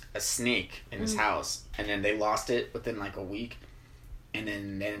snake in his house, and then they lost it within like a week, and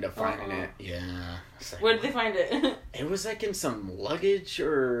then they ended up finding it. Yeah. Like, where did they find it? It was like in some luggage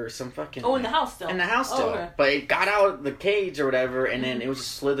or some fucking... Oh, in the house still. In the house still. Okay. But it got out of the cage or whatever, and then it was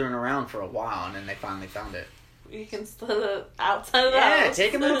just slithering around for a while, and then they finally found it. You can slither outside of the house. Yeah,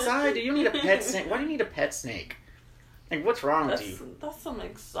 take him outside. Dude, you don't need a pet snake. Why do you need a pet snake? Like, what's wrong with you? That's some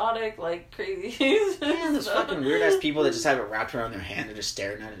exotic, like, crazy... Yeah, those fucking weird-ass people that just have it wrapped around their hand and just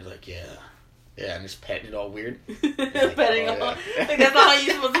staring at it. They're like, yeah. Yeah, and just petting it all weird. Like, petting it all. Like, that's not how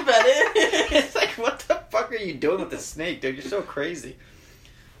you're supposed to pet it. It's like, what the fuck are you doing with the snake, dude? You're so crazy.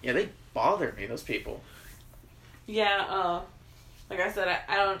 Yeah, they bother me, those people. Yeah, like I said,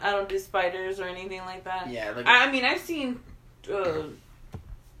 I don't do spiders or anything like that. Yeah, like... I mean, I've seen...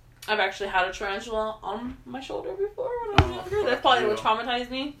 I've actually had a tarantula on my shoulder before when I was younger. That's probably what traumatized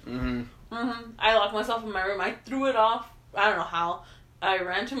me. I locked myself in my room. I threw it off. I don't know how. I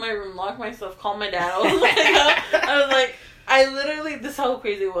ran to my room, locked myself, called my dad. I was like, I literally, this is how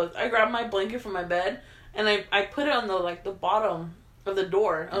crazy it was. I grabbed my blanket from my bed, and I put it on the bottom of the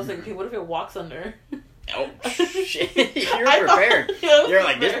door. I was like, okay, what if it walks under? Oh, shit. You're prepared. You're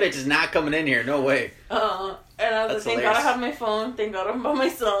like, this bitch is not coming in here. No way. And I was like, thank God I have my phone. Thank God I'm by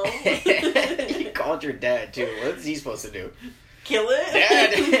myself. You called your dad, too. What's he supposed to do? Kill it?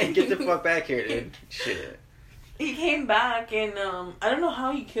 Dad, get the fuck back here, dude. Shit. He came back, and I don't know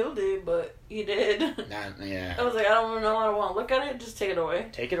how he killed it, but he did. Yeah. I was like, I don't know. I don't want to look at it. Just take it away.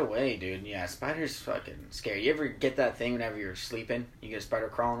 Take it away, dude. Yeah, spiders fucking scary. You ever get that thing whenever you're sleeping? You get a spider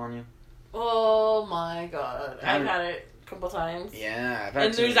crawling on you? Oh my God. I've had it a couple times. Yeah. I've had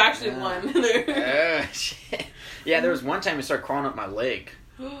and there's actually one there. Shit. Yeah, there was one time it started crawling up my leg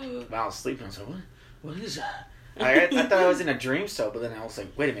while I was sleeping. I was like, what is that? I thought I was in a dream still, but then I was like,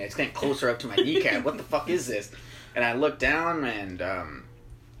 wait a minute, it's getting closer up to my kneecap. What the fuck is this? And I looked down, and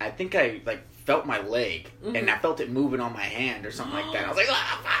I think I felt my leg, and I felt it moving on my hand or something like that. I was like,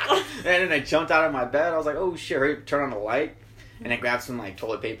 ah! And then I jumped out of my bed. I was like, oh shit, hurry, turn on the light. And I grabbed some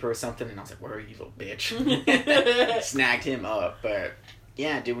toilet paper or something, and I was like, where are you, little bitch? Snagged him up. But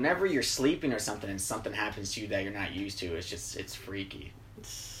yeah, dude, whenever you're sleeping or something and something happens to you that you're not used to, it's freaky.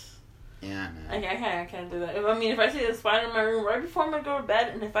 Yeah, man. I can't do that. If I see a spider in my room right before I'm gonna go to bed,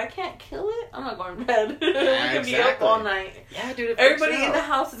 and if I can't kill it, I'm not going to bed. I could be up all night. Yeah, dude. Everybody in the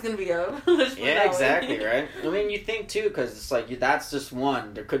house is gonna be up. Yeah, exactly, right? I mean, you think too, because it's like that's just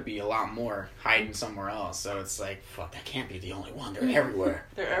one. There could be a lot more hiding somewhere else. So it's like, fuck, that can't be the only one. They're everywhere.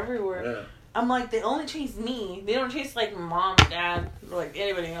 They're everywhere. Yeah. I'm like, they only chase me. They don't chase mom, dad, or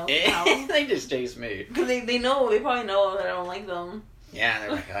anybody else. They just chase me. Because they know. They probably know that I don't like them. Yeah,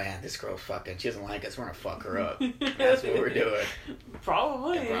 they're like, oh yeah, this girl's fucking, she doesn't like us, we're gonna fuck her up. That's what we're doing.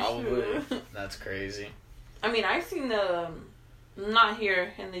 Probably. Yeah, probably. That's crazy. I mean, I've seen not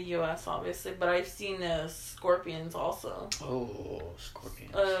here in the U.S., obviously, but I've seen scorpions also. Oh,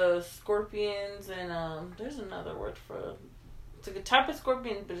 scorpions. Scorpions, and there's another word for it. It's like a type of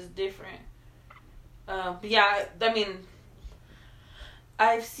scorpion, but it's different. But yeah, I mean,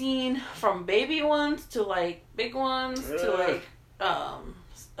 I've seen from baby ones to big ones to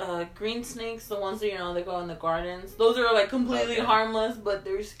green snakes, the ones that they go in the gardens. Those are completely harmless, but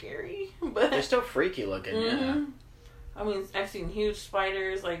they're scary. But they're still freaky looking. Yeah. I mean, I've seen huge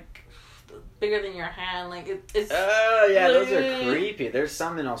spiders bigger than your hand. It's. Oh yeah, those are creepy. There's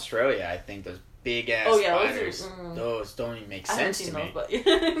some in Australia, I think. Those big ass spiders. Those don't even make sense to me. Those, but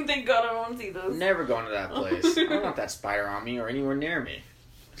thank God I don't see those. Never going to that place. I don't want that spider on me or anywhere near me.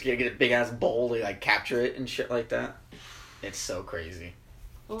 Just gotta get a big ass bowl to capture it and shit like that. It's so crazy.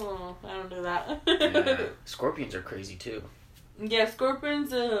 Oh, I don't do that. Yeah. Scorpions are crazy too. Yeah,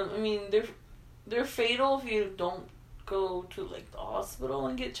 scorpions. I mean, they're fatal if you don't go to the hospital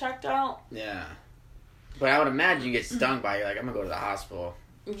and get checked out. Yeah, but I would imagine you get stung by. You're like, I'm gonna go to the hospital.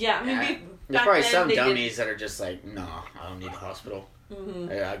 Yeah, maybe. There's probably some dummies that are just like, no, I don't need the hospital.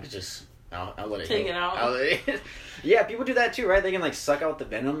 I could just. I'll let it take it out. Yeah, people do that too, right? They can suck out the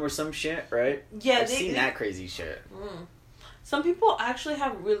venom or some shit, right? Yeah, I've seen that crazy shit. Some people actually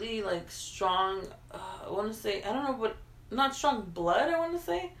have really strong. I want to say, I don't know what not strong blood, I want to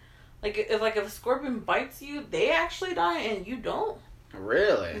say. Like, if a scorpion bites you, they actually die and you don't.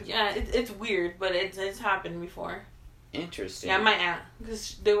 Really? Yeah, it's weird, but it's happened before. Interesting. Yeah, my aunt,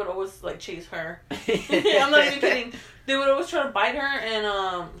 because they would always, like, chase her. I'm not even kidding. They would always try to bite her,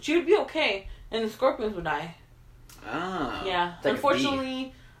 and she would be okay, and the scorpions would die. Oh. Yeah. Like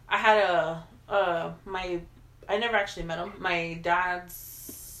unfortunately, I had I never actually met him. My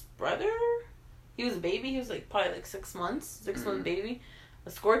dad's brother, he was a baby. He was, like, probably, like, 6 months, 6-month baby. A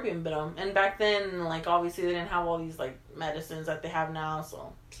scorpion bit him. And back then, like, obviously they didn't have all these, like, medicines that they have now,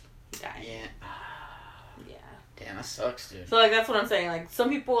 so he died. Yeah. Yeah. Damn, that sucks, dude. So, like, that's what I'm saying. Like, some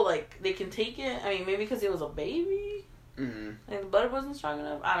people, like, they can take it. I mean, maybe because it was a baby. Mm-hmm. Like, the blood wasn't strong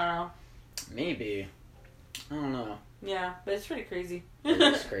enough. I don't know. Maybe. I don't know. Yeah, but it's pretty crazy.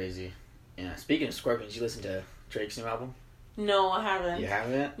 It's crazy. Yeah. Speaking of scorpions, you listen to Drake's new album? No, I haven't. You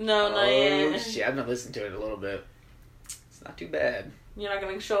haven't? No, not yet. Oh, shit. I've been listening to it a little bit. It's not too bad. You're not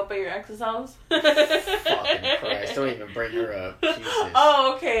going to show up at your ex's house? Fucking Christ. Don't even bring her up. Jesus.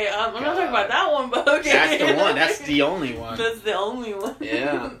 Oh, okay. I'm not talking about that one, but okay. That's the one. That's the only one. That's the only one.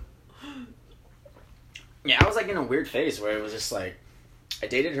 Yeah. Yeah, I was, like, in a weird phase where it was just, like, I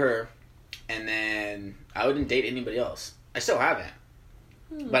dated her, and then I wouldn't date anybody else. I still haven't.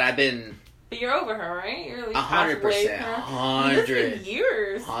 But I've been... But you're over her, right? You're like 100%. 100. It's been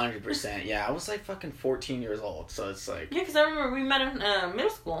years. 100%. Yeah, I was like fucking 14 years old, so it's like... Yeah, because I remember we met in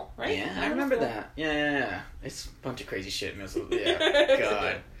middle school, right? Yeah, I remember that. Yeah. It's a bunch of crazy shit in middle school. Yeah,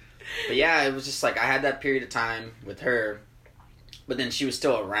 God. But yeah, it was just like I had that period of time with her, but then she was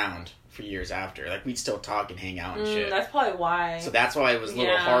still around for years after. Like, we'd still talk and hang out and shit. That's probably why. So that's why it was a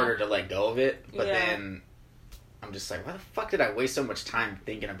little harder to let go of it. But then... I'm just like, why the fuck did I waste so much time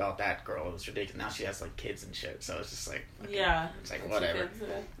thinking about that girl? It was ridiculous. Now she has, like, kids and shit, so it's just like... Okay. Yeah. It's like, whatever. Kids,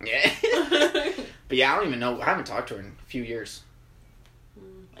 yeah. But yeah, I don't even know. I haven't talked to her in a few years.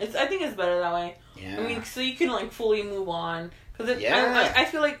 I think it's better that way. Yeah. I mean, so you can, like, fully move on. Because I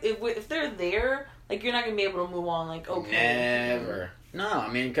feel like if they're there, like, you're not going to be able to move on, like, okay. Never. No,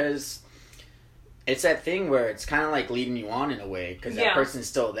 I mean, because... It's that thing where it's kind of like leading you on in a way. Because that person's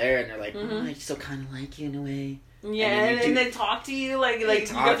still there, and they're like, I still kind of like you in a way. Yeah, and they talk to you like you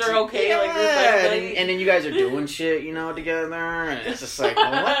guys are okay, like and then you guys are doing shit, you know, together, and it's just like,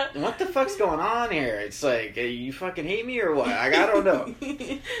 well, what the fuck's going on here? It's like, you fucking hate me or what? I don't know.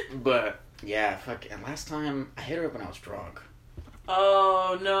 But yeah, and last time I hit her up when I was drunk.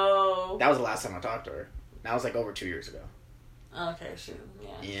 Oh no! That was the last time I talked to her. That was like over 2 years ago. Okay, shoot, yeah.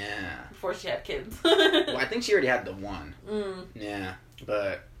 Yeah. Before she had kids. Well, I think she already had the one. Yeah,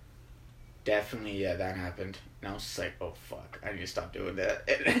 but definitely, that happened. And I was just like, oh, fuck, I need to stop doing that.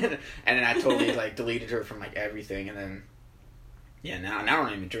 And then I totally, like, deleted her from, like, everything. And then, now I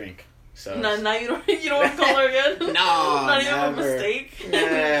don't even drink. So now you don't want to call her again? No, Not never. even a mistake?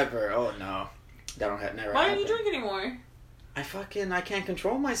 Never. Oh, no. That never Why happened. don't you drink anymore? I can't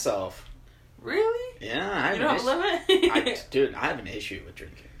control myself. Really? Yeah. You don't have a limit? Dude, I have an issue with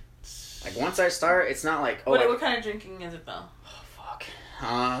drinking. Like, once I start, it's not like... Oh, what kind of drinking is it, though?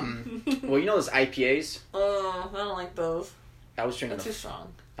 Well, you know those IPAs? Oh, I don't like those. I was drinking too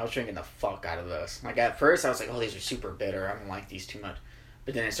strong. I was drinking the fuck out of those. Like, at first, I was like, oh, these are super bitter. I don't like these too much.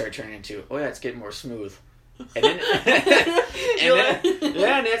 But then it started turning into, oh, yeah, it's getting more smooth. And then, and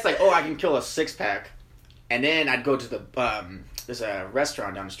then it's like, oh, I can kill a 6-pack. And then I'd go to the, there's a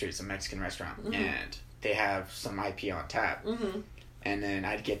restaurant down the street. It's a Mexican restaurant. And they have some IPA on tap. And then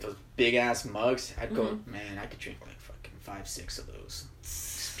I'd get those big-ass mugs. I'd go, man, I could drink like fucking 5-6 of those.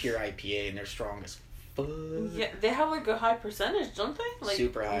 It's pure IPA, and they're strong as fuck. Yeah, they have like a high percentage, don't they? Like,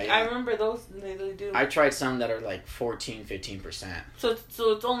 super high. I remember those. They do. I tried some that are like 14-15%. So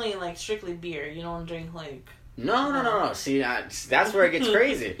it's only like strictly beer. You don't drink like. No. See, that's where it gets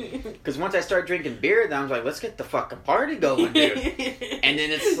crazy. Because once I start drinking beer, then I'm like, let's get the fucking party going, dude. And then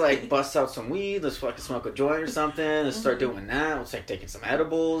it's like, bust out some weed, let's fucking smoke a joint or something, let's start doing that, we'll start taking some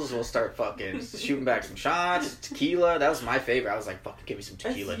edibles, we'll start fucking shooting back some shots, tequila. That was my favorite. I was like, fucking give me some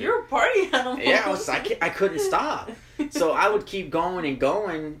tequila, dude. You're a party animal. Yeah, I couldn't stop. So I would keep going and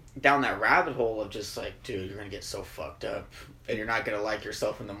going down that rabbit hole of just like, dude, you're gonna get so fucked up. And you're not gonna like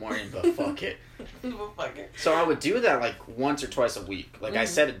yourself in the morning, but fuck it. Fuck it. So I would do that like once or twice a week. Like I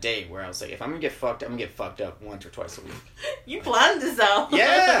set a date where I was like, if I'm gonna get fucked, I'm gonna get fucked up once or twice a week. You planned this out.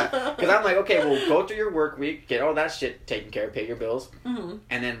 Yeah, because I'm like, okay, well, go through your work week, get all that shit taken care of, pay your bills, and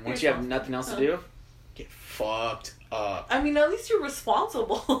then once you have nothing else to do, get fucked up. I mean, at least you're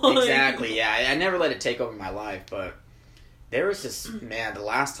responsible. Exactly. Yeah, I never let it take over my life, but there was this man. The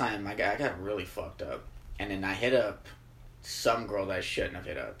last time I got really fucked up, and then I hit up some girl that I shouldn't have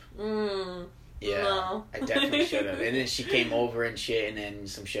hit up. Yeah, no. I definitely should have. And then she came over and shit, and then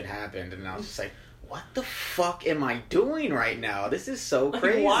some shit happened, and I was just like, what the fuck am I doing right now? This is so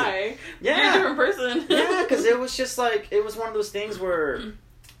crazy. Why? Yeah. You're a different person. Yeah, because it was just like, it was one of those things where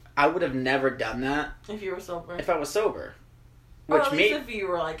I would have never done that. If you were sober. If I was sober. Which at least if you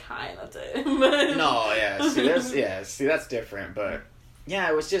were like high, that's it. No, yeah. See, that's different. But yeah,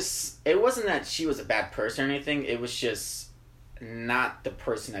 it was just, it wasn't that she was a bad person or anything. It was just not the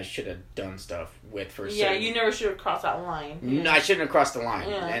person I should have done stuff with for Yeah, you never should have crossed that line. No, I shouldn't have crossed the line.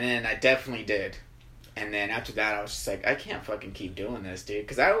 Yeah. And then I definitely did. And then after that, I was just like, I can't fucking keep doing this, dude.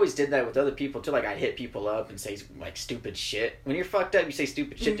 Because I always did that with other people, too. Like, I'd hit people up and say, like, stupid shit. When you're fucked up, you say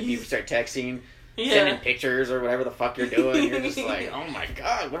stupid shit to people, start texting, sending pictures or whatever the fuck you're doing. You're just like, oh my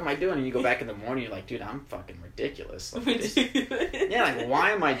god, what am I doing? And you go back in the morning, you're like, dude, I'm fucking ridiculous. Like, like,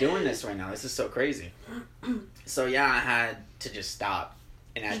 why am I doing this right now? This is so crazy. So, yeah, I had to just stop.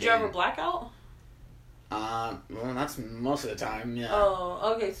 And Did you ever blackout? Well, that's most of the time, yeah.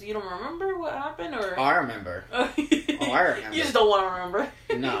 Oh, okay, so you don't remember what happened, or? Oh, I remember. I remember. You just don't want to remember.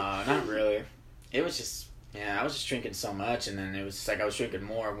 No, not really. It was just, yeah, I was just drinking so much, and then it was just like I was drinking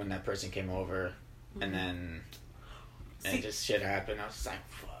more when that person came over, and then just shit happened. I was just like,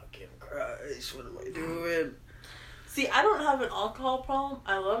 fucking Christ, what am I doing? See, I don't have an alcohol problem.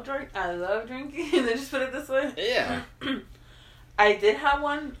 I love drinking, and then just put it this way. Yeah. I did have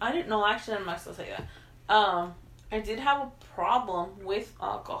one. I didn't know, actually, I'm not supposed to say that. I did have a problem with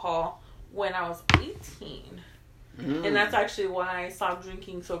alcohol when I was 18. And that's actually why I stopped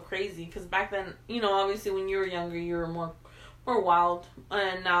drinking so crazy. Because back then, you know, obviously when you were younger, you were more wild.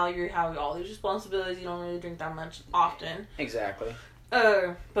 And now you have all these responsibilities. You don't really drink that much often. Exactly.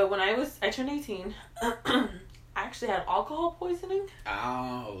 But when I turned 18, I actually had alcohol poisoning.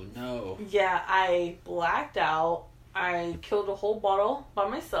 Oh, no. Yeah, I blacked out. I killed a whole bottle by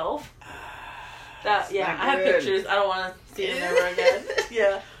myself. I have pictures. I don't want to see them ever again.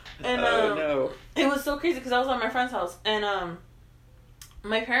 Yeah. And no. It was so crazy because I was at my friend's house, and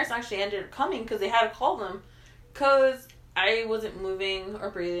my parents actually ended up coming because they had to call them because I wasn't moving or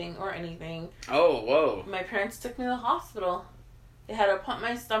breathing or anything. Oh, whoa. My parents took me to the hospital. They had to pump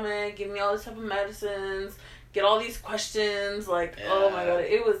my stomach, give me all this type of medicines, get all these questions. Like, oh my god,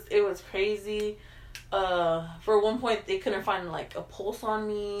 it was crazy. For one point, they couldn't find, like, a pulse on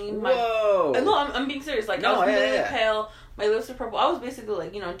me. Whoa! No, I'm being serious. Like, I was really pale. My lips were purple. I was basically,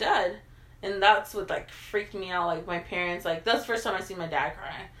 like, you know, dead. And that's what, like, freaked me out. Like, my parents, like, that's the first time I seen my dad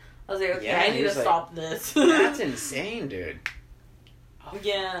cry. I was like, okay, I need to stop this. That's insane, dude. Oh,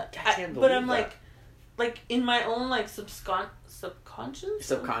 yeah. But I'm, like, in my own, like, subconscious?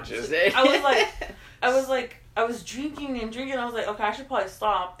 Subconscious. I was drinking and drinking. I was like, okay, I should probably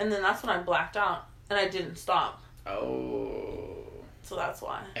stop. And then that's when I blacked out. And I didn't stop. Oh. So that's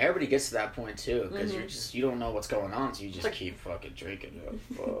why. Everybody gets to that point, too. Because you don't know what's going on. So you just keep fucking drinking.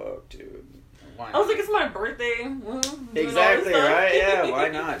 Fuck, dude. Why not? I was like, it's my birthday. Exactly, right? Yeah, why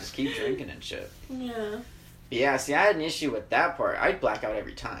not? Just keep drinking and shit. Yeah. Yeah, see, I had an issue with that part. I'd black out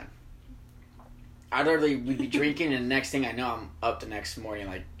every time. We'd be drinking, and the next thing I know, I'm up the next morning,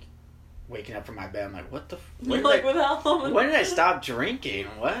 like, waking up from my bed. I'm like, what the When did I stop drinking?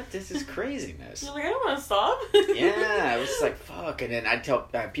 What? This is craziness. You're like, I don't want to stop. Yeah, it was just like, fuck. And then I'd tell,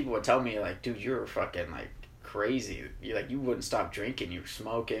 people would tell me, like, dude, you're fucking, like, crazy. You like, you wouldn't stop drinking. You were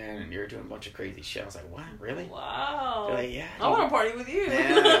smoking, and you're doing a bunch of crazy shit. I was like, what? Really? Wow. They're like, yeah. I want to party with you.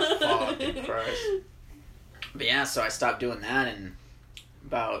 Yeah, fucking Christ. But yeah, so I stopped doing that, and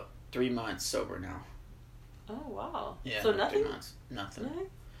about 3 months sober now. Oh, wow. Yeah. So nothing? 3 months. Nothing.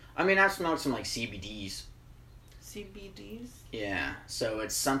 I mean, I've smoked some, like, CBDs. CBDs? Yeah. So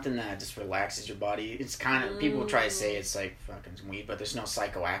it's something that just relaxes your body. It's kind of, people try to say it's, like, fucking weed, but there's no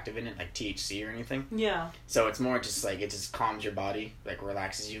psychoactive in it, like THC or anything. Yeah. So it's more just, like, it just calms your body, like,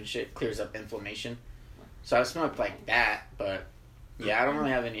 relaxes you and shit, clears up inflammation. So I've smoked, like, that, but, yeah, I don't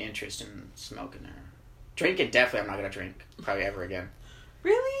really have any interest in smoking or drinking. Definitely, I'm not going to drink probably ever again.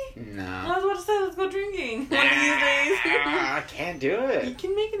 Really? No. I was about to say, let's go drinking one of these days. I can't do it. You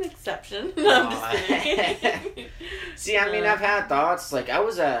can make an exception. No, I'm just kidding. See, I mean, I've had thoughts. Like, I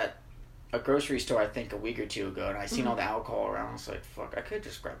was at a grocery store, I think, a week or two ago, and I seen all the alcohol around. I was like, fuck, I could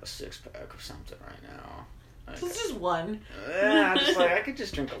just grab a 6-pack or something right now. Like, it's just one. Yeah, I'm just like, I could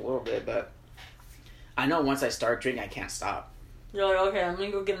just drink a little bit, but I know once I start drinking, I can't stop. You're like, okay, I'm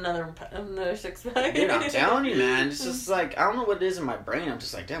gonna go get another 6-pack. Dude, I'm telling you, man. It's just like, I don't know what it is in my brain. I'm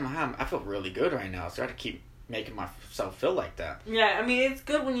just like, damn, I feel really good right now. So I have to keep making myself feel like that. Yeah, I mean, it's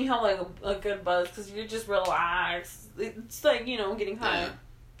good when you have, like, a good buzz, because you're just relaxed. It's like, you know, getting high. Yeah,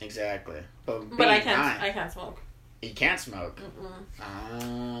 exactly. But I can't smoke. You can't smoke.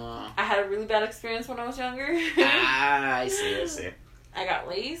 I had a really bad experience when I was younger. I see. I got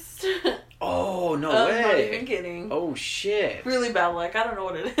laced. Oh, no way. I'm not even kidding. Oh, shit. Really bad luck. I don't know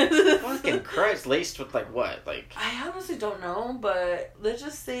what it is. Fucking Christ. Laced with, like, what? Like, I honestly don't know, but let's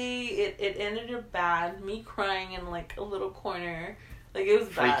just say it ended up bad. Me crying in, like, a little corner. Like, it was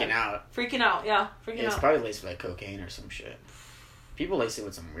bad. Freaking out. Freaking out, yeah. Freaking out. It's probably laced with, like, cocaine or some shit. People lace it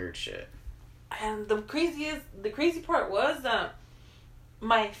with some weird shit. And the crazy part was that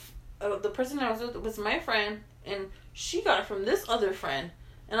the person I was with was my friend, and she got it from this other friend.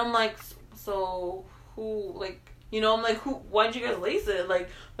 And I'm like, so who, like, you know, I'm like, why'd you guys lace it? Like,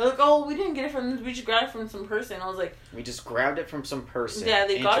 they're like, oh, we didn't get it from, we just grabbed it from some person. I was like, we just grabbed it from some person. Yeah,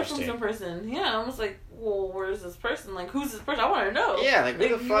 they got it from some person. Yeah, I was like, well, where's this person? Like, who's this person? I want to know. Yeah, like, who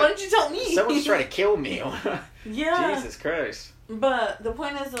the fuck? Why don't you tell me? Someone's trying to kill me. Yeah. Jesus Christ. But the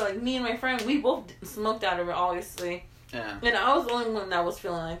point is, like, me and my friend, we both smoked out of it, obviously. Yeah. And I was the only one that was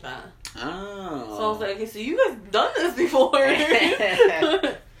feeling like that. Oh. So I was like, okay, so you guys done this before.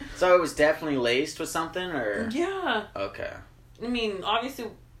 So it was definitely laced with something, or? Yeah. Okay. I mean, obviously,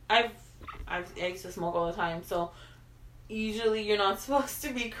 I used to smoke all the time, so usually you're not supposed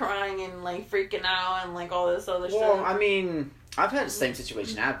to be crying and, like, freaking out and, like, all this other stuff. Well, I mean, I've had the same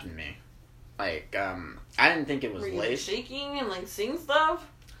situation happen to me. Like, I didn't think it was laced. Shaking and, like, seeing stuff?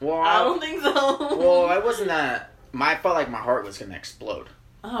 Well, I don't think so. Well, I wasn't that... I felt like my heart was going to explode.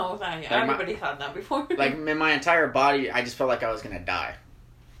 Oh, yeah. Like everybody had that before. Like, in my entire body, I just felt like I was going to die.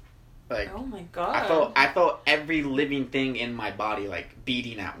 Like, oh my God. I felt every living thing in my body, like,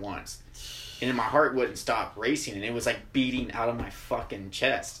 beating at once. And then my heart wouldn't stop racing, and it was, like, beating out of my fucking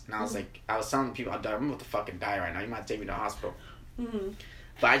chest. And I was like, I was telling people, I'm about to fucking die right now. You might take me to the hospital. Mm-hmm.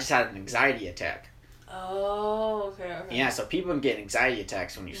 But I just had an anxiety attack. Oh, okay. Yeah, so people get anxiety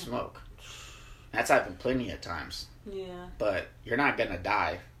attacks when you smoke. That's happened plenty of times. Yeah. But you're not gonna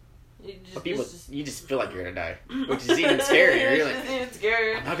die. But people, you just feel like you're gonna die, which is even scarier. scarier. You're like, it's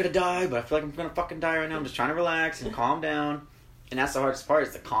scarier. I'm not gonna die, but I feel like I'm gonna fucking die right now. I'm just trying to relax and calm down. And that's the hardest part,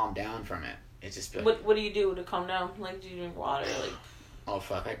 is to calm down from it. It's just like, what do you do to calm down? Like, do you drink water? Like, oh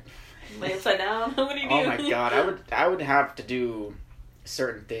fuck, lay upside down? What do you do? Oh my God, I would have to do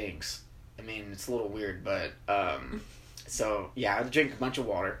certain things. I mean, it's a little weird, but so yeah, I would drink a bunch of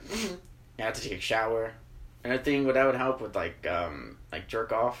water. Mm-hmm. I have to take a shower. Another thing that would help with, like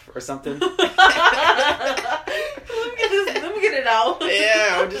jerk off or something. Let me get it out.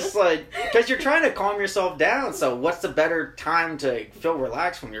 Yeah, I'm just like, because you're trying to calm yourself down. So what's the better time to feel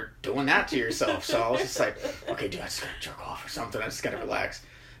relaxed when you're doing that to yourself? So I was just like, okay, dude, I just gotta jerk off or something. I just gotta relax.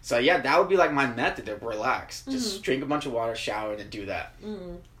 So yeah, that would be like my method to relax. Just drink a bunch of water, shower, and then do that.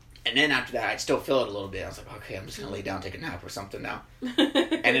 Mm-hmm. And then after that, I'd still feel it a little bit. I was like, okay, I'm just gonna lay down, take a nap or something now.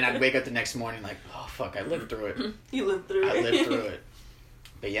 And then I'd wake up the next morning like, oh fuck, I lived through it. You lived through it. I lived through it.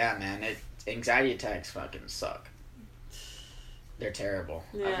 But yeah, man, anxiety attacks fucking suck. They're terrible.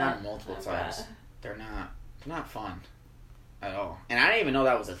 Yeah, I've had them multiple times. They're not fun at all. And I didn't even know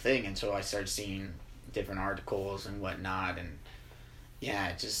that was a thing until I started seeing different articles and whatnot. And yeah,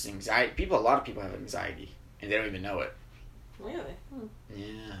 it's just anxiety. A lot of people have anxiety and they don't even know it. Really?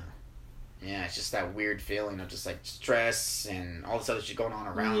 Yeah. Yeah, it's just that weird feeling of just like stress and all this other shit going on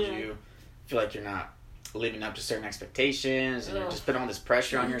around you. Feel like you're not living up to certain expectations and you're just putting all this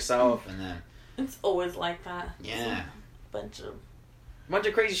pressure on yourself, and then it's always like that. Yeah. Bunch of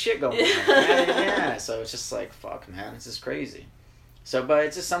crazy shit going on. Yeah. So it's just like, fuck, man, it's just crazy. So, but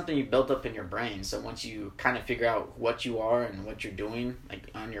it's just something you built up in your brain. So once you kind of figure out what you are and what you're doing, like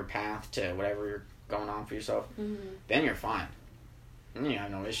on your path to whatever you're going on for yourself, then you're fine. And you have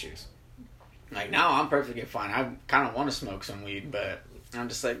no issues. Like now, I'm perfectly fine. I kind of want to smoke some weed, but I'm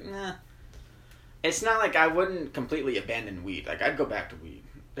just like, nah. It's not like I wouldn't completely abandon weed. Like, I'd go back to weed.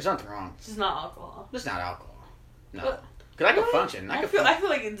 There's nothing wrong. It's not alcohol. It's not alcohol. No. Because I can function. I feel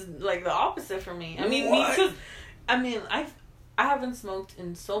like it's like the opposite for me. I mean, I haven't smoked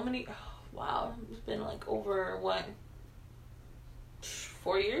in so many... Oh, wow. It's been like over, what?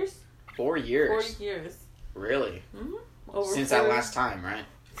 4 years? 4 years? 4 years. Really? Mm-hmm. Since that last time, right?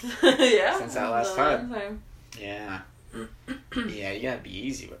 Yeah. Since that last time. Yeah. Yeah, you gotta be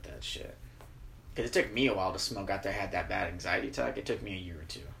easy with that shit. Because it took me a while to smoke after I had that bad anxiety attack. It took me a year or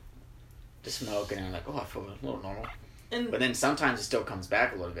two to smoke, and I'm like, oh, I feel a little normal. But then sometimes it still comes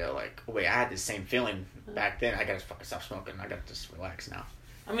back a little bit. Like, oh, wait, I had the same feeling back then. I gotta fucking stop smoking. I gotta just relax now.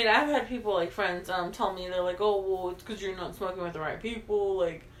 I mean, I've had people, like friends, tell me, they're like, oh, well, it's because you're not smoking with the right people.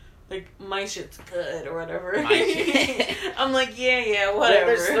 Like, like, my shit's good or whatever. My shit. I'm like, yeah,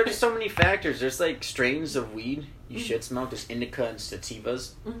 whatever. There's so many factors. There's like strains of weed you should smoke. There's indica and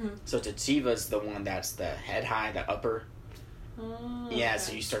sativas. Mm-hmm. So sativa's the one that's the head high, the upper. Yeah,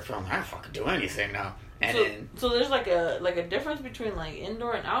 so you start feeling like, I don't fucking do anything now. And so there's like a difference between like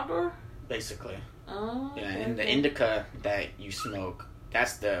indoor and outdoor? Basically. Oh. Yeah, and the indica that you smoke,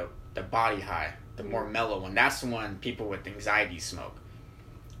 that's the body high, the more mellow one. That's the one people with anxiety smoke.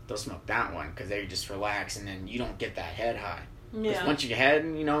 They'll smoke that one because they just relax, and then you don't get that head high. Because once your head,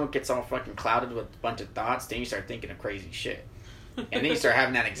 gets all fucking clouded with a bunch of thoughts, then you start thinking of crazy shit. And then you start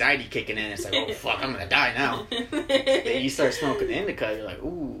having that anxiety kicking in. It's like, oh, fuck, I'm going to die now. Then you start smoking the indica. You're like,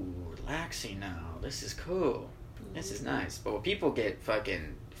 ooh, relaxing now. This is cool. This is nice. But what people get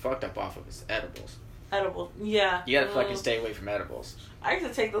fucking fucked up off of is edibles. Edibles, yeah. You gotta fucking stay away from edibles. I used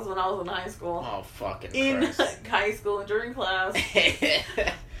to take those when I was in high school. Oh, fucking in Christ. High school and during class.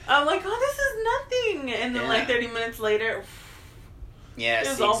 I'm like, oh, this is nothing. And then like 30 minutes later...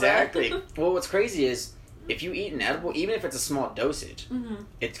 Yes, exactly. Well, what's crazy is, if you eat an edible, even if it's a small dosage,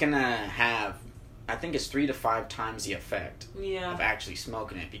 it's gonna have, I think it's 3 to 5 times the effect of actually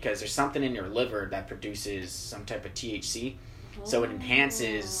smoking it, because there's something in your liver that produces some type of THC, so it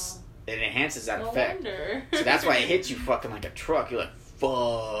enhances that effect. Wonder. So that's why it hits you fucking like a truck. You're like,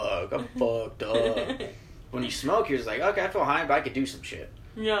 fuck, I'm fucked up. When you smoke, you're just like, okay, I feel high, but I could do some shit.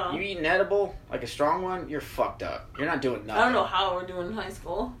 Yeah. You eat an edible, like a strong one, you're fucked up. You're not doing nothing. I don't know how we're doing in high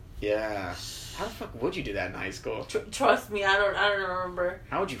school. Yeah. How the fuck would you do that in high school? Trust me, I don't remember.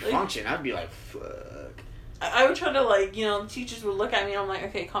 How would you function? I'd be like, fuck. I would try to teachers would look at me and I'm like,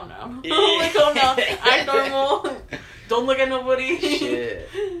 okay, calm down. Like, calm down. I'm normal. Don't look at nobody. Shit.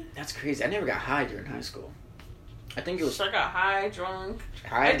 That's crazy. I never got high during high school. I think it was... I got high, drunk.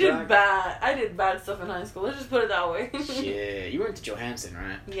 I did bad stuff in high school. Let's just put it that way. Shit. You went to Johansson,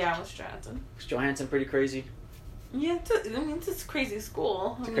 right? Yeah, I went to Johansson. Was Johansson pretty crazy? Yeah, it's a crazy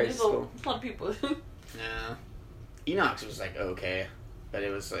school. It's a crazy school. There's a lot of people. Yeah. Enox was like okay, but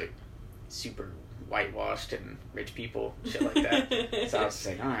it was like super whitewashed and rich people, shit like that. So I was just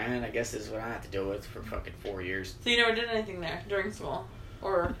like, alright, I guess this is what I have to deal with for fucking 4 years. So you never did anything there during school?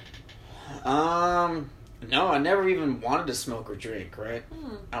 Or... No, I never even wanted to smoke or drink, right?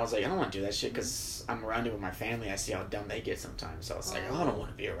 I was like, I don't want to do that shit because I'm around it with my family. I see how dumb they get sometimes. So I was like, I don't want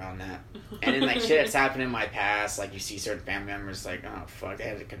to be around that. And then, like, shit that's happened in my past, like, you see certain family members, like, oh, fuck, they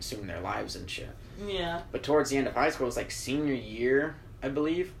had to consume their lives and shit. Yeah. But towards the end of high school, it was, like, senior year, I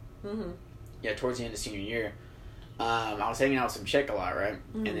believe. Yeah, towards the end of senior year. I was hanging out with some chick a lot, right?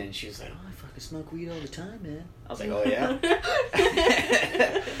 And then she was like, oh, I fucking smoke weed all the time, man. I was like, oh, yeah?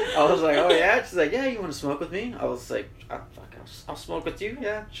 I was like, oh, yeah? She's like, yeah, you want to smoke with me? I was like, I'll smoke with you?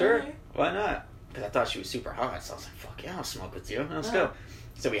 Yeah, sure. Okay. Why not? Because I thought she was super hot, so I was like, fuck yeah, I'll smoke with you. Let's go.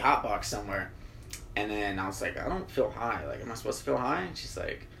 So we hotboxed somewhere. And then I was like, I don't feel high. Like, am I supposed to feel high? And she's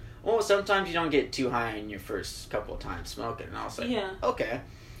like, well, sometimes you don't get too high in your first couple of times smoking. And I was like, okay.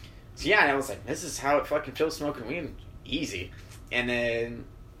 So yeah, I was like, this is how it fucking feels smoking weed. Easy. And then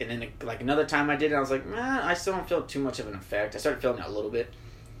like another time I did it, I was like, man, I still don't feel too much of an effect. I started feeling it a little bit.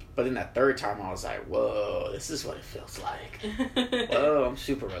 But then that third time I was like, whoa, this is what it feels like. Whoa, I'm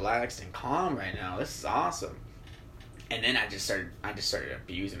super relaxed and calm right now. This is awesome. And then I just started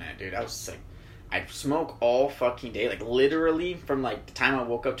abusing it, dude. I was just like, I'd smoke all fucking day. Like literally from like the time I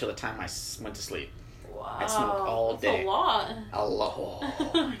woke up till the time I went to sleep. Wow, I'd smoke all day. That's a lot.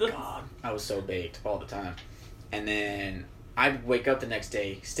 Oh my god. I was so baked all the time. And then I'd wake up the next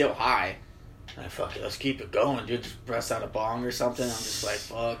day still high. And fuck it, let's keep it going, dude. Just press out a bong or something. I'm just like,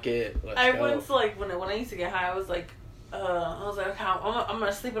 fuck it. Let's go. Once like when I used to get high, I was like, okay, I'm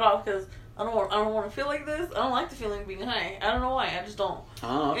gonna sleep it off because I don't want to feel like this. I don't like the feeling of being high. I don't know why. I just don't.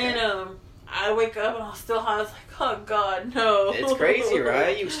 Oh, okay. And I wake up and I'm still high. I was like, oh god, no. It's crazy,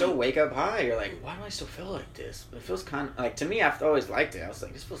 right? You still wake up high. You're like, why do I still feel like this? But it feels kind of like, to me, I've always liked it. I was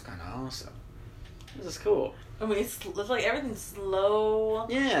like, this feels kind of awesome. This is cool. I mean, it's like everything's slow.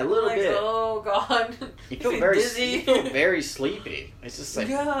 Yeah, a little bit. Oh god, you feel very dizzy. You feel very sleepy. It's just like,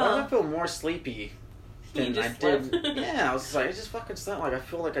 why do I feel more sleepy than I did? Yeah, I was just like, it's just fucking stuff. Like I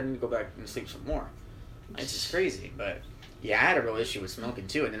feel like I need to go back and sleep some more. It's just crazy, but yeah, I had a real issue with smoking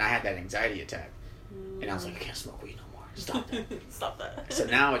too, and then I had that anxiety attack, and I was like, I can't smoke weed no more. Stop that. Stop that. So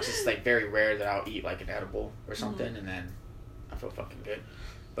now it's just like very rare that I'll eat like an edible or something, and then I feel fucking good.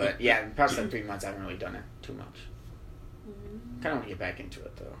 But yeah, in the past like 3 months, I haven't really done it too much. Kind of want to get back into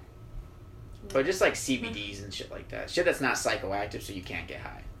it though. But just like CBDs and shit like that, shit that's not psychoactive, so you can't get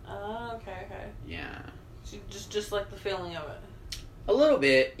high. Oh, okay. Yeah. So just like the feeling of it. A little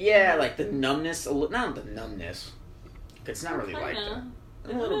bit, yeah, like the numbness. Not the numbness. It's not really like that.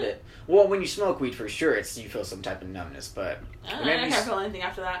 A little bit. Well, when you smoke weed, for sure, you feel some type of numbness, but... I can't feel anything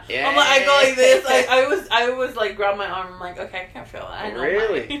after that. Yeah. I go like this. I was like, grab my arm. I'm like, okay, I can't feel it. I know.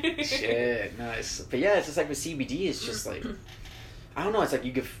 Really? Shit, nice. But yeah, it's just like with CBD, it's just like... I don't know, it's like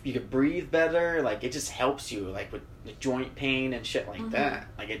you could breathe better. Like, it just helps you, like, with joint pain and shit like that.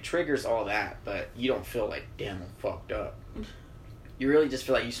 Like, it triggers all that, but you don't feel like, damn, I'm fucked up. You really just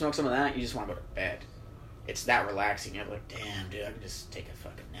feel like you smoke some of that, you just want to go to bed. It's that relaxing. You're like, damn, dude, I can just take a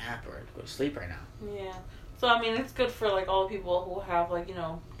fucking nap or go to sleep right now. Yeah. So, I mean, it's good for, like, all the people who have, like, you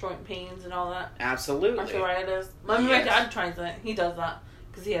know, joint pains and all that. Absolutely. Arthritis. My dad tries it. He does that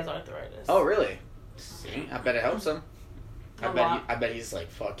because he has arthritis. Oh, really? See? I bet it helps him. I bet he's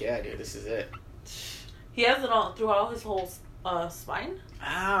like, fuck yeah, dude, this is it. He has it all throughout his whole spine.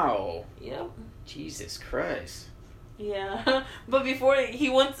 Ow. Yep. Jesus Christ. Yeah. But before,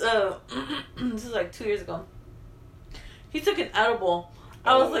 he once, this is like 2 years ago, he took an edible.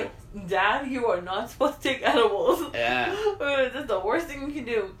 I was like, Dad, you are not supposed to take edibles. Yeah. That's the worst thing you can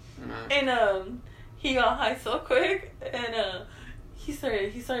do. And he got high so quick, and he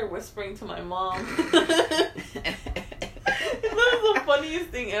started whispering to my mom. That was the funniest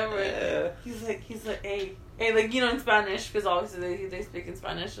thing ever. Yeah. He's like, hey, like, you know, in Spanish, because obviously they speak in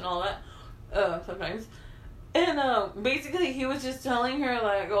Spanish and all that, sometimes. And basically he was just telling her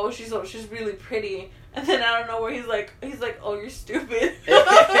like, oh, she's really pretty, and then out of nowhere he's like, oh, you're stupid.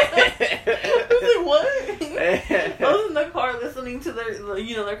 I was like, what? I was in the car listening to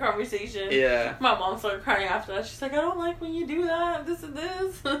their conversation. Yeah. My mom started crying after that. She's like, I don't like when you do that. This and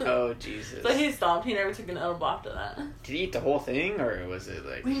this. Oh Jesus. So he stopped. He never took an edible after that. Did he eat the whole thing, or was it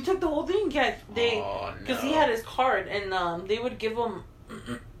like? He took the whole thing. Yeah, because he had his card, and they would give him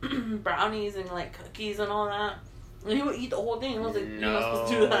brownies and like cookies and all that, and he would eat the whole thing. I was like, you're not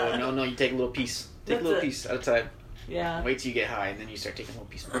supposed to do that. No, you take a little piece. Take a little piece at a time. Yeah. Wait till you get high, and then you start taking a little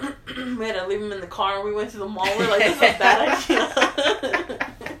piece more. We had to leave him in the car, and we went to the mall. We're like, this is a bad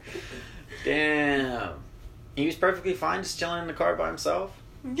idea. Damn. He was perfectly fine just chilling in the car by himself?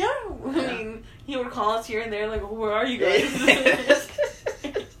 Yeah. I mean, he would call us here and there, like, where are you guys?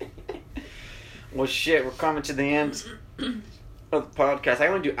 Well, shit, we're coming to the end of the podcast. I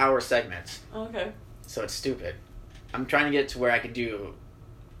only do hour segments. Okay. So it's stupid. I'm trying to get to where I could do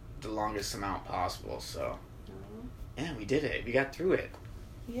the longest amount possible, so... Yeah, we did it. We got through it.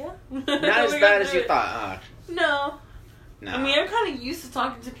 Yeah. Not as bad as you thought, No. No. I mean, I'm kind of used to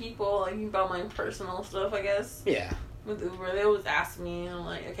talking to people, like, about my personal stuff, I guess. Yeah. With Uber, they always ask me, and I'm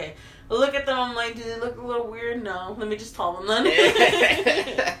like, okay. I look at them, I'm like, do they look a little weird? No. Let me just tell them then.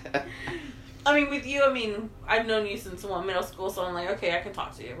 I mean, with you, I've known you since middle school, so I'm like, okay, I can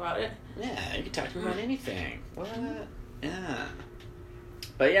talk to you about it. Yeah, you can talk to me about anything. What? Yeah.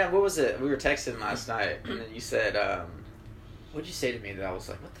 But yeah, what was it? We were texting last night, and then you said, what'd you say to me that I was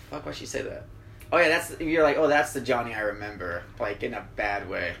like, what the fuck? Why'd she say that? Oh yeah, you're like, oh, that's the Johnny I remember, like, in a bad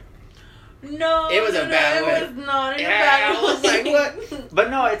way. No, it was a bad way. It was not in a bad way. I was like, what? But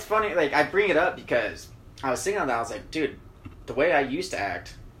no, it's funny, like, I bring it up because I was thinking on that, I was like, dude, the way I used to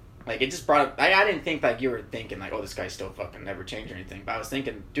act, like, it just brought up, I didn't think, like, you were thinking, like, oh, this guy's still fucking never changed or anything, but I was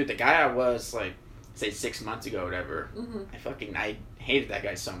thinking, dude, the guy I was, like, say 6 months ago or whatever, I hated that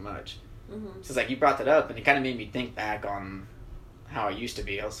guy so much. So it's like, you brought that up, and it kind of made me think back on how I used to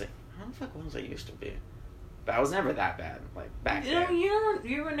be. I was like, how the fuck was I used to be? But I was never that bad, like, back then.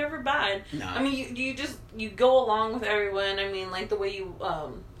 You were never bad. No. I mean, you go along with everyone. I mean, like, the way you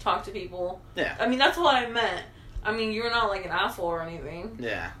talk to people. Yeah. I mean, that's what I meant. I mean, you're not like an asshole or anything.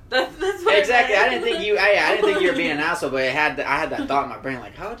 Yeah. That's what exactly. I didn't think I didn't think you were being an asshole, but I had that thought in my brain,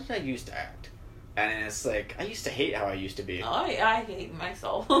 like, how did I used to act? And it's like, I used to hate how I used to be. Oh, I hate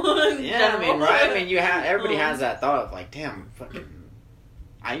myself. Yeah, I mean, right? I mean, everybody has that thought of, like, damn, fucking,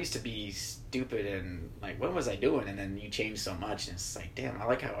 I used to be stupid and, like, what was I doing? And then you change so much, and it's like, damn, I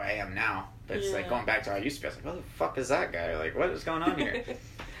like how I am now. But it's like, going back to how I used to be, I was like, what the fuck is that guy? Like, what is going on here?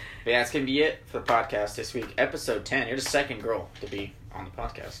 But yeah, it's going to be it for the podcast this week. Episode 10. You're the second girl to be on the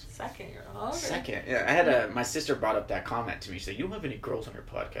podcast. Second girl? Okay. Second. Yeah, I had my sister brought up that comment to me. She said, you don't have any girls on your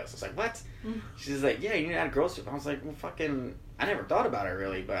podcast. I was like, what? She's like, yeah, you need to add girls to it. I was like, well, fucking, I never thought about it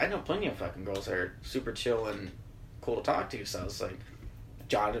really, but I know plenty of fucking girls that are super chill and cool to talk to. So I was like,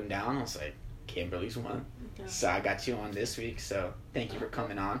 jotted them down. I was like, Kimberly's one. Okay. So I got you on this week. So thank you for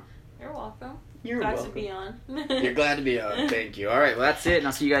coming on. You're welcome. You're glad welcome. to be on. You're glad to be on. Thank you. All right, well, that's it, and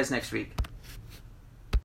I'll see you guys next week.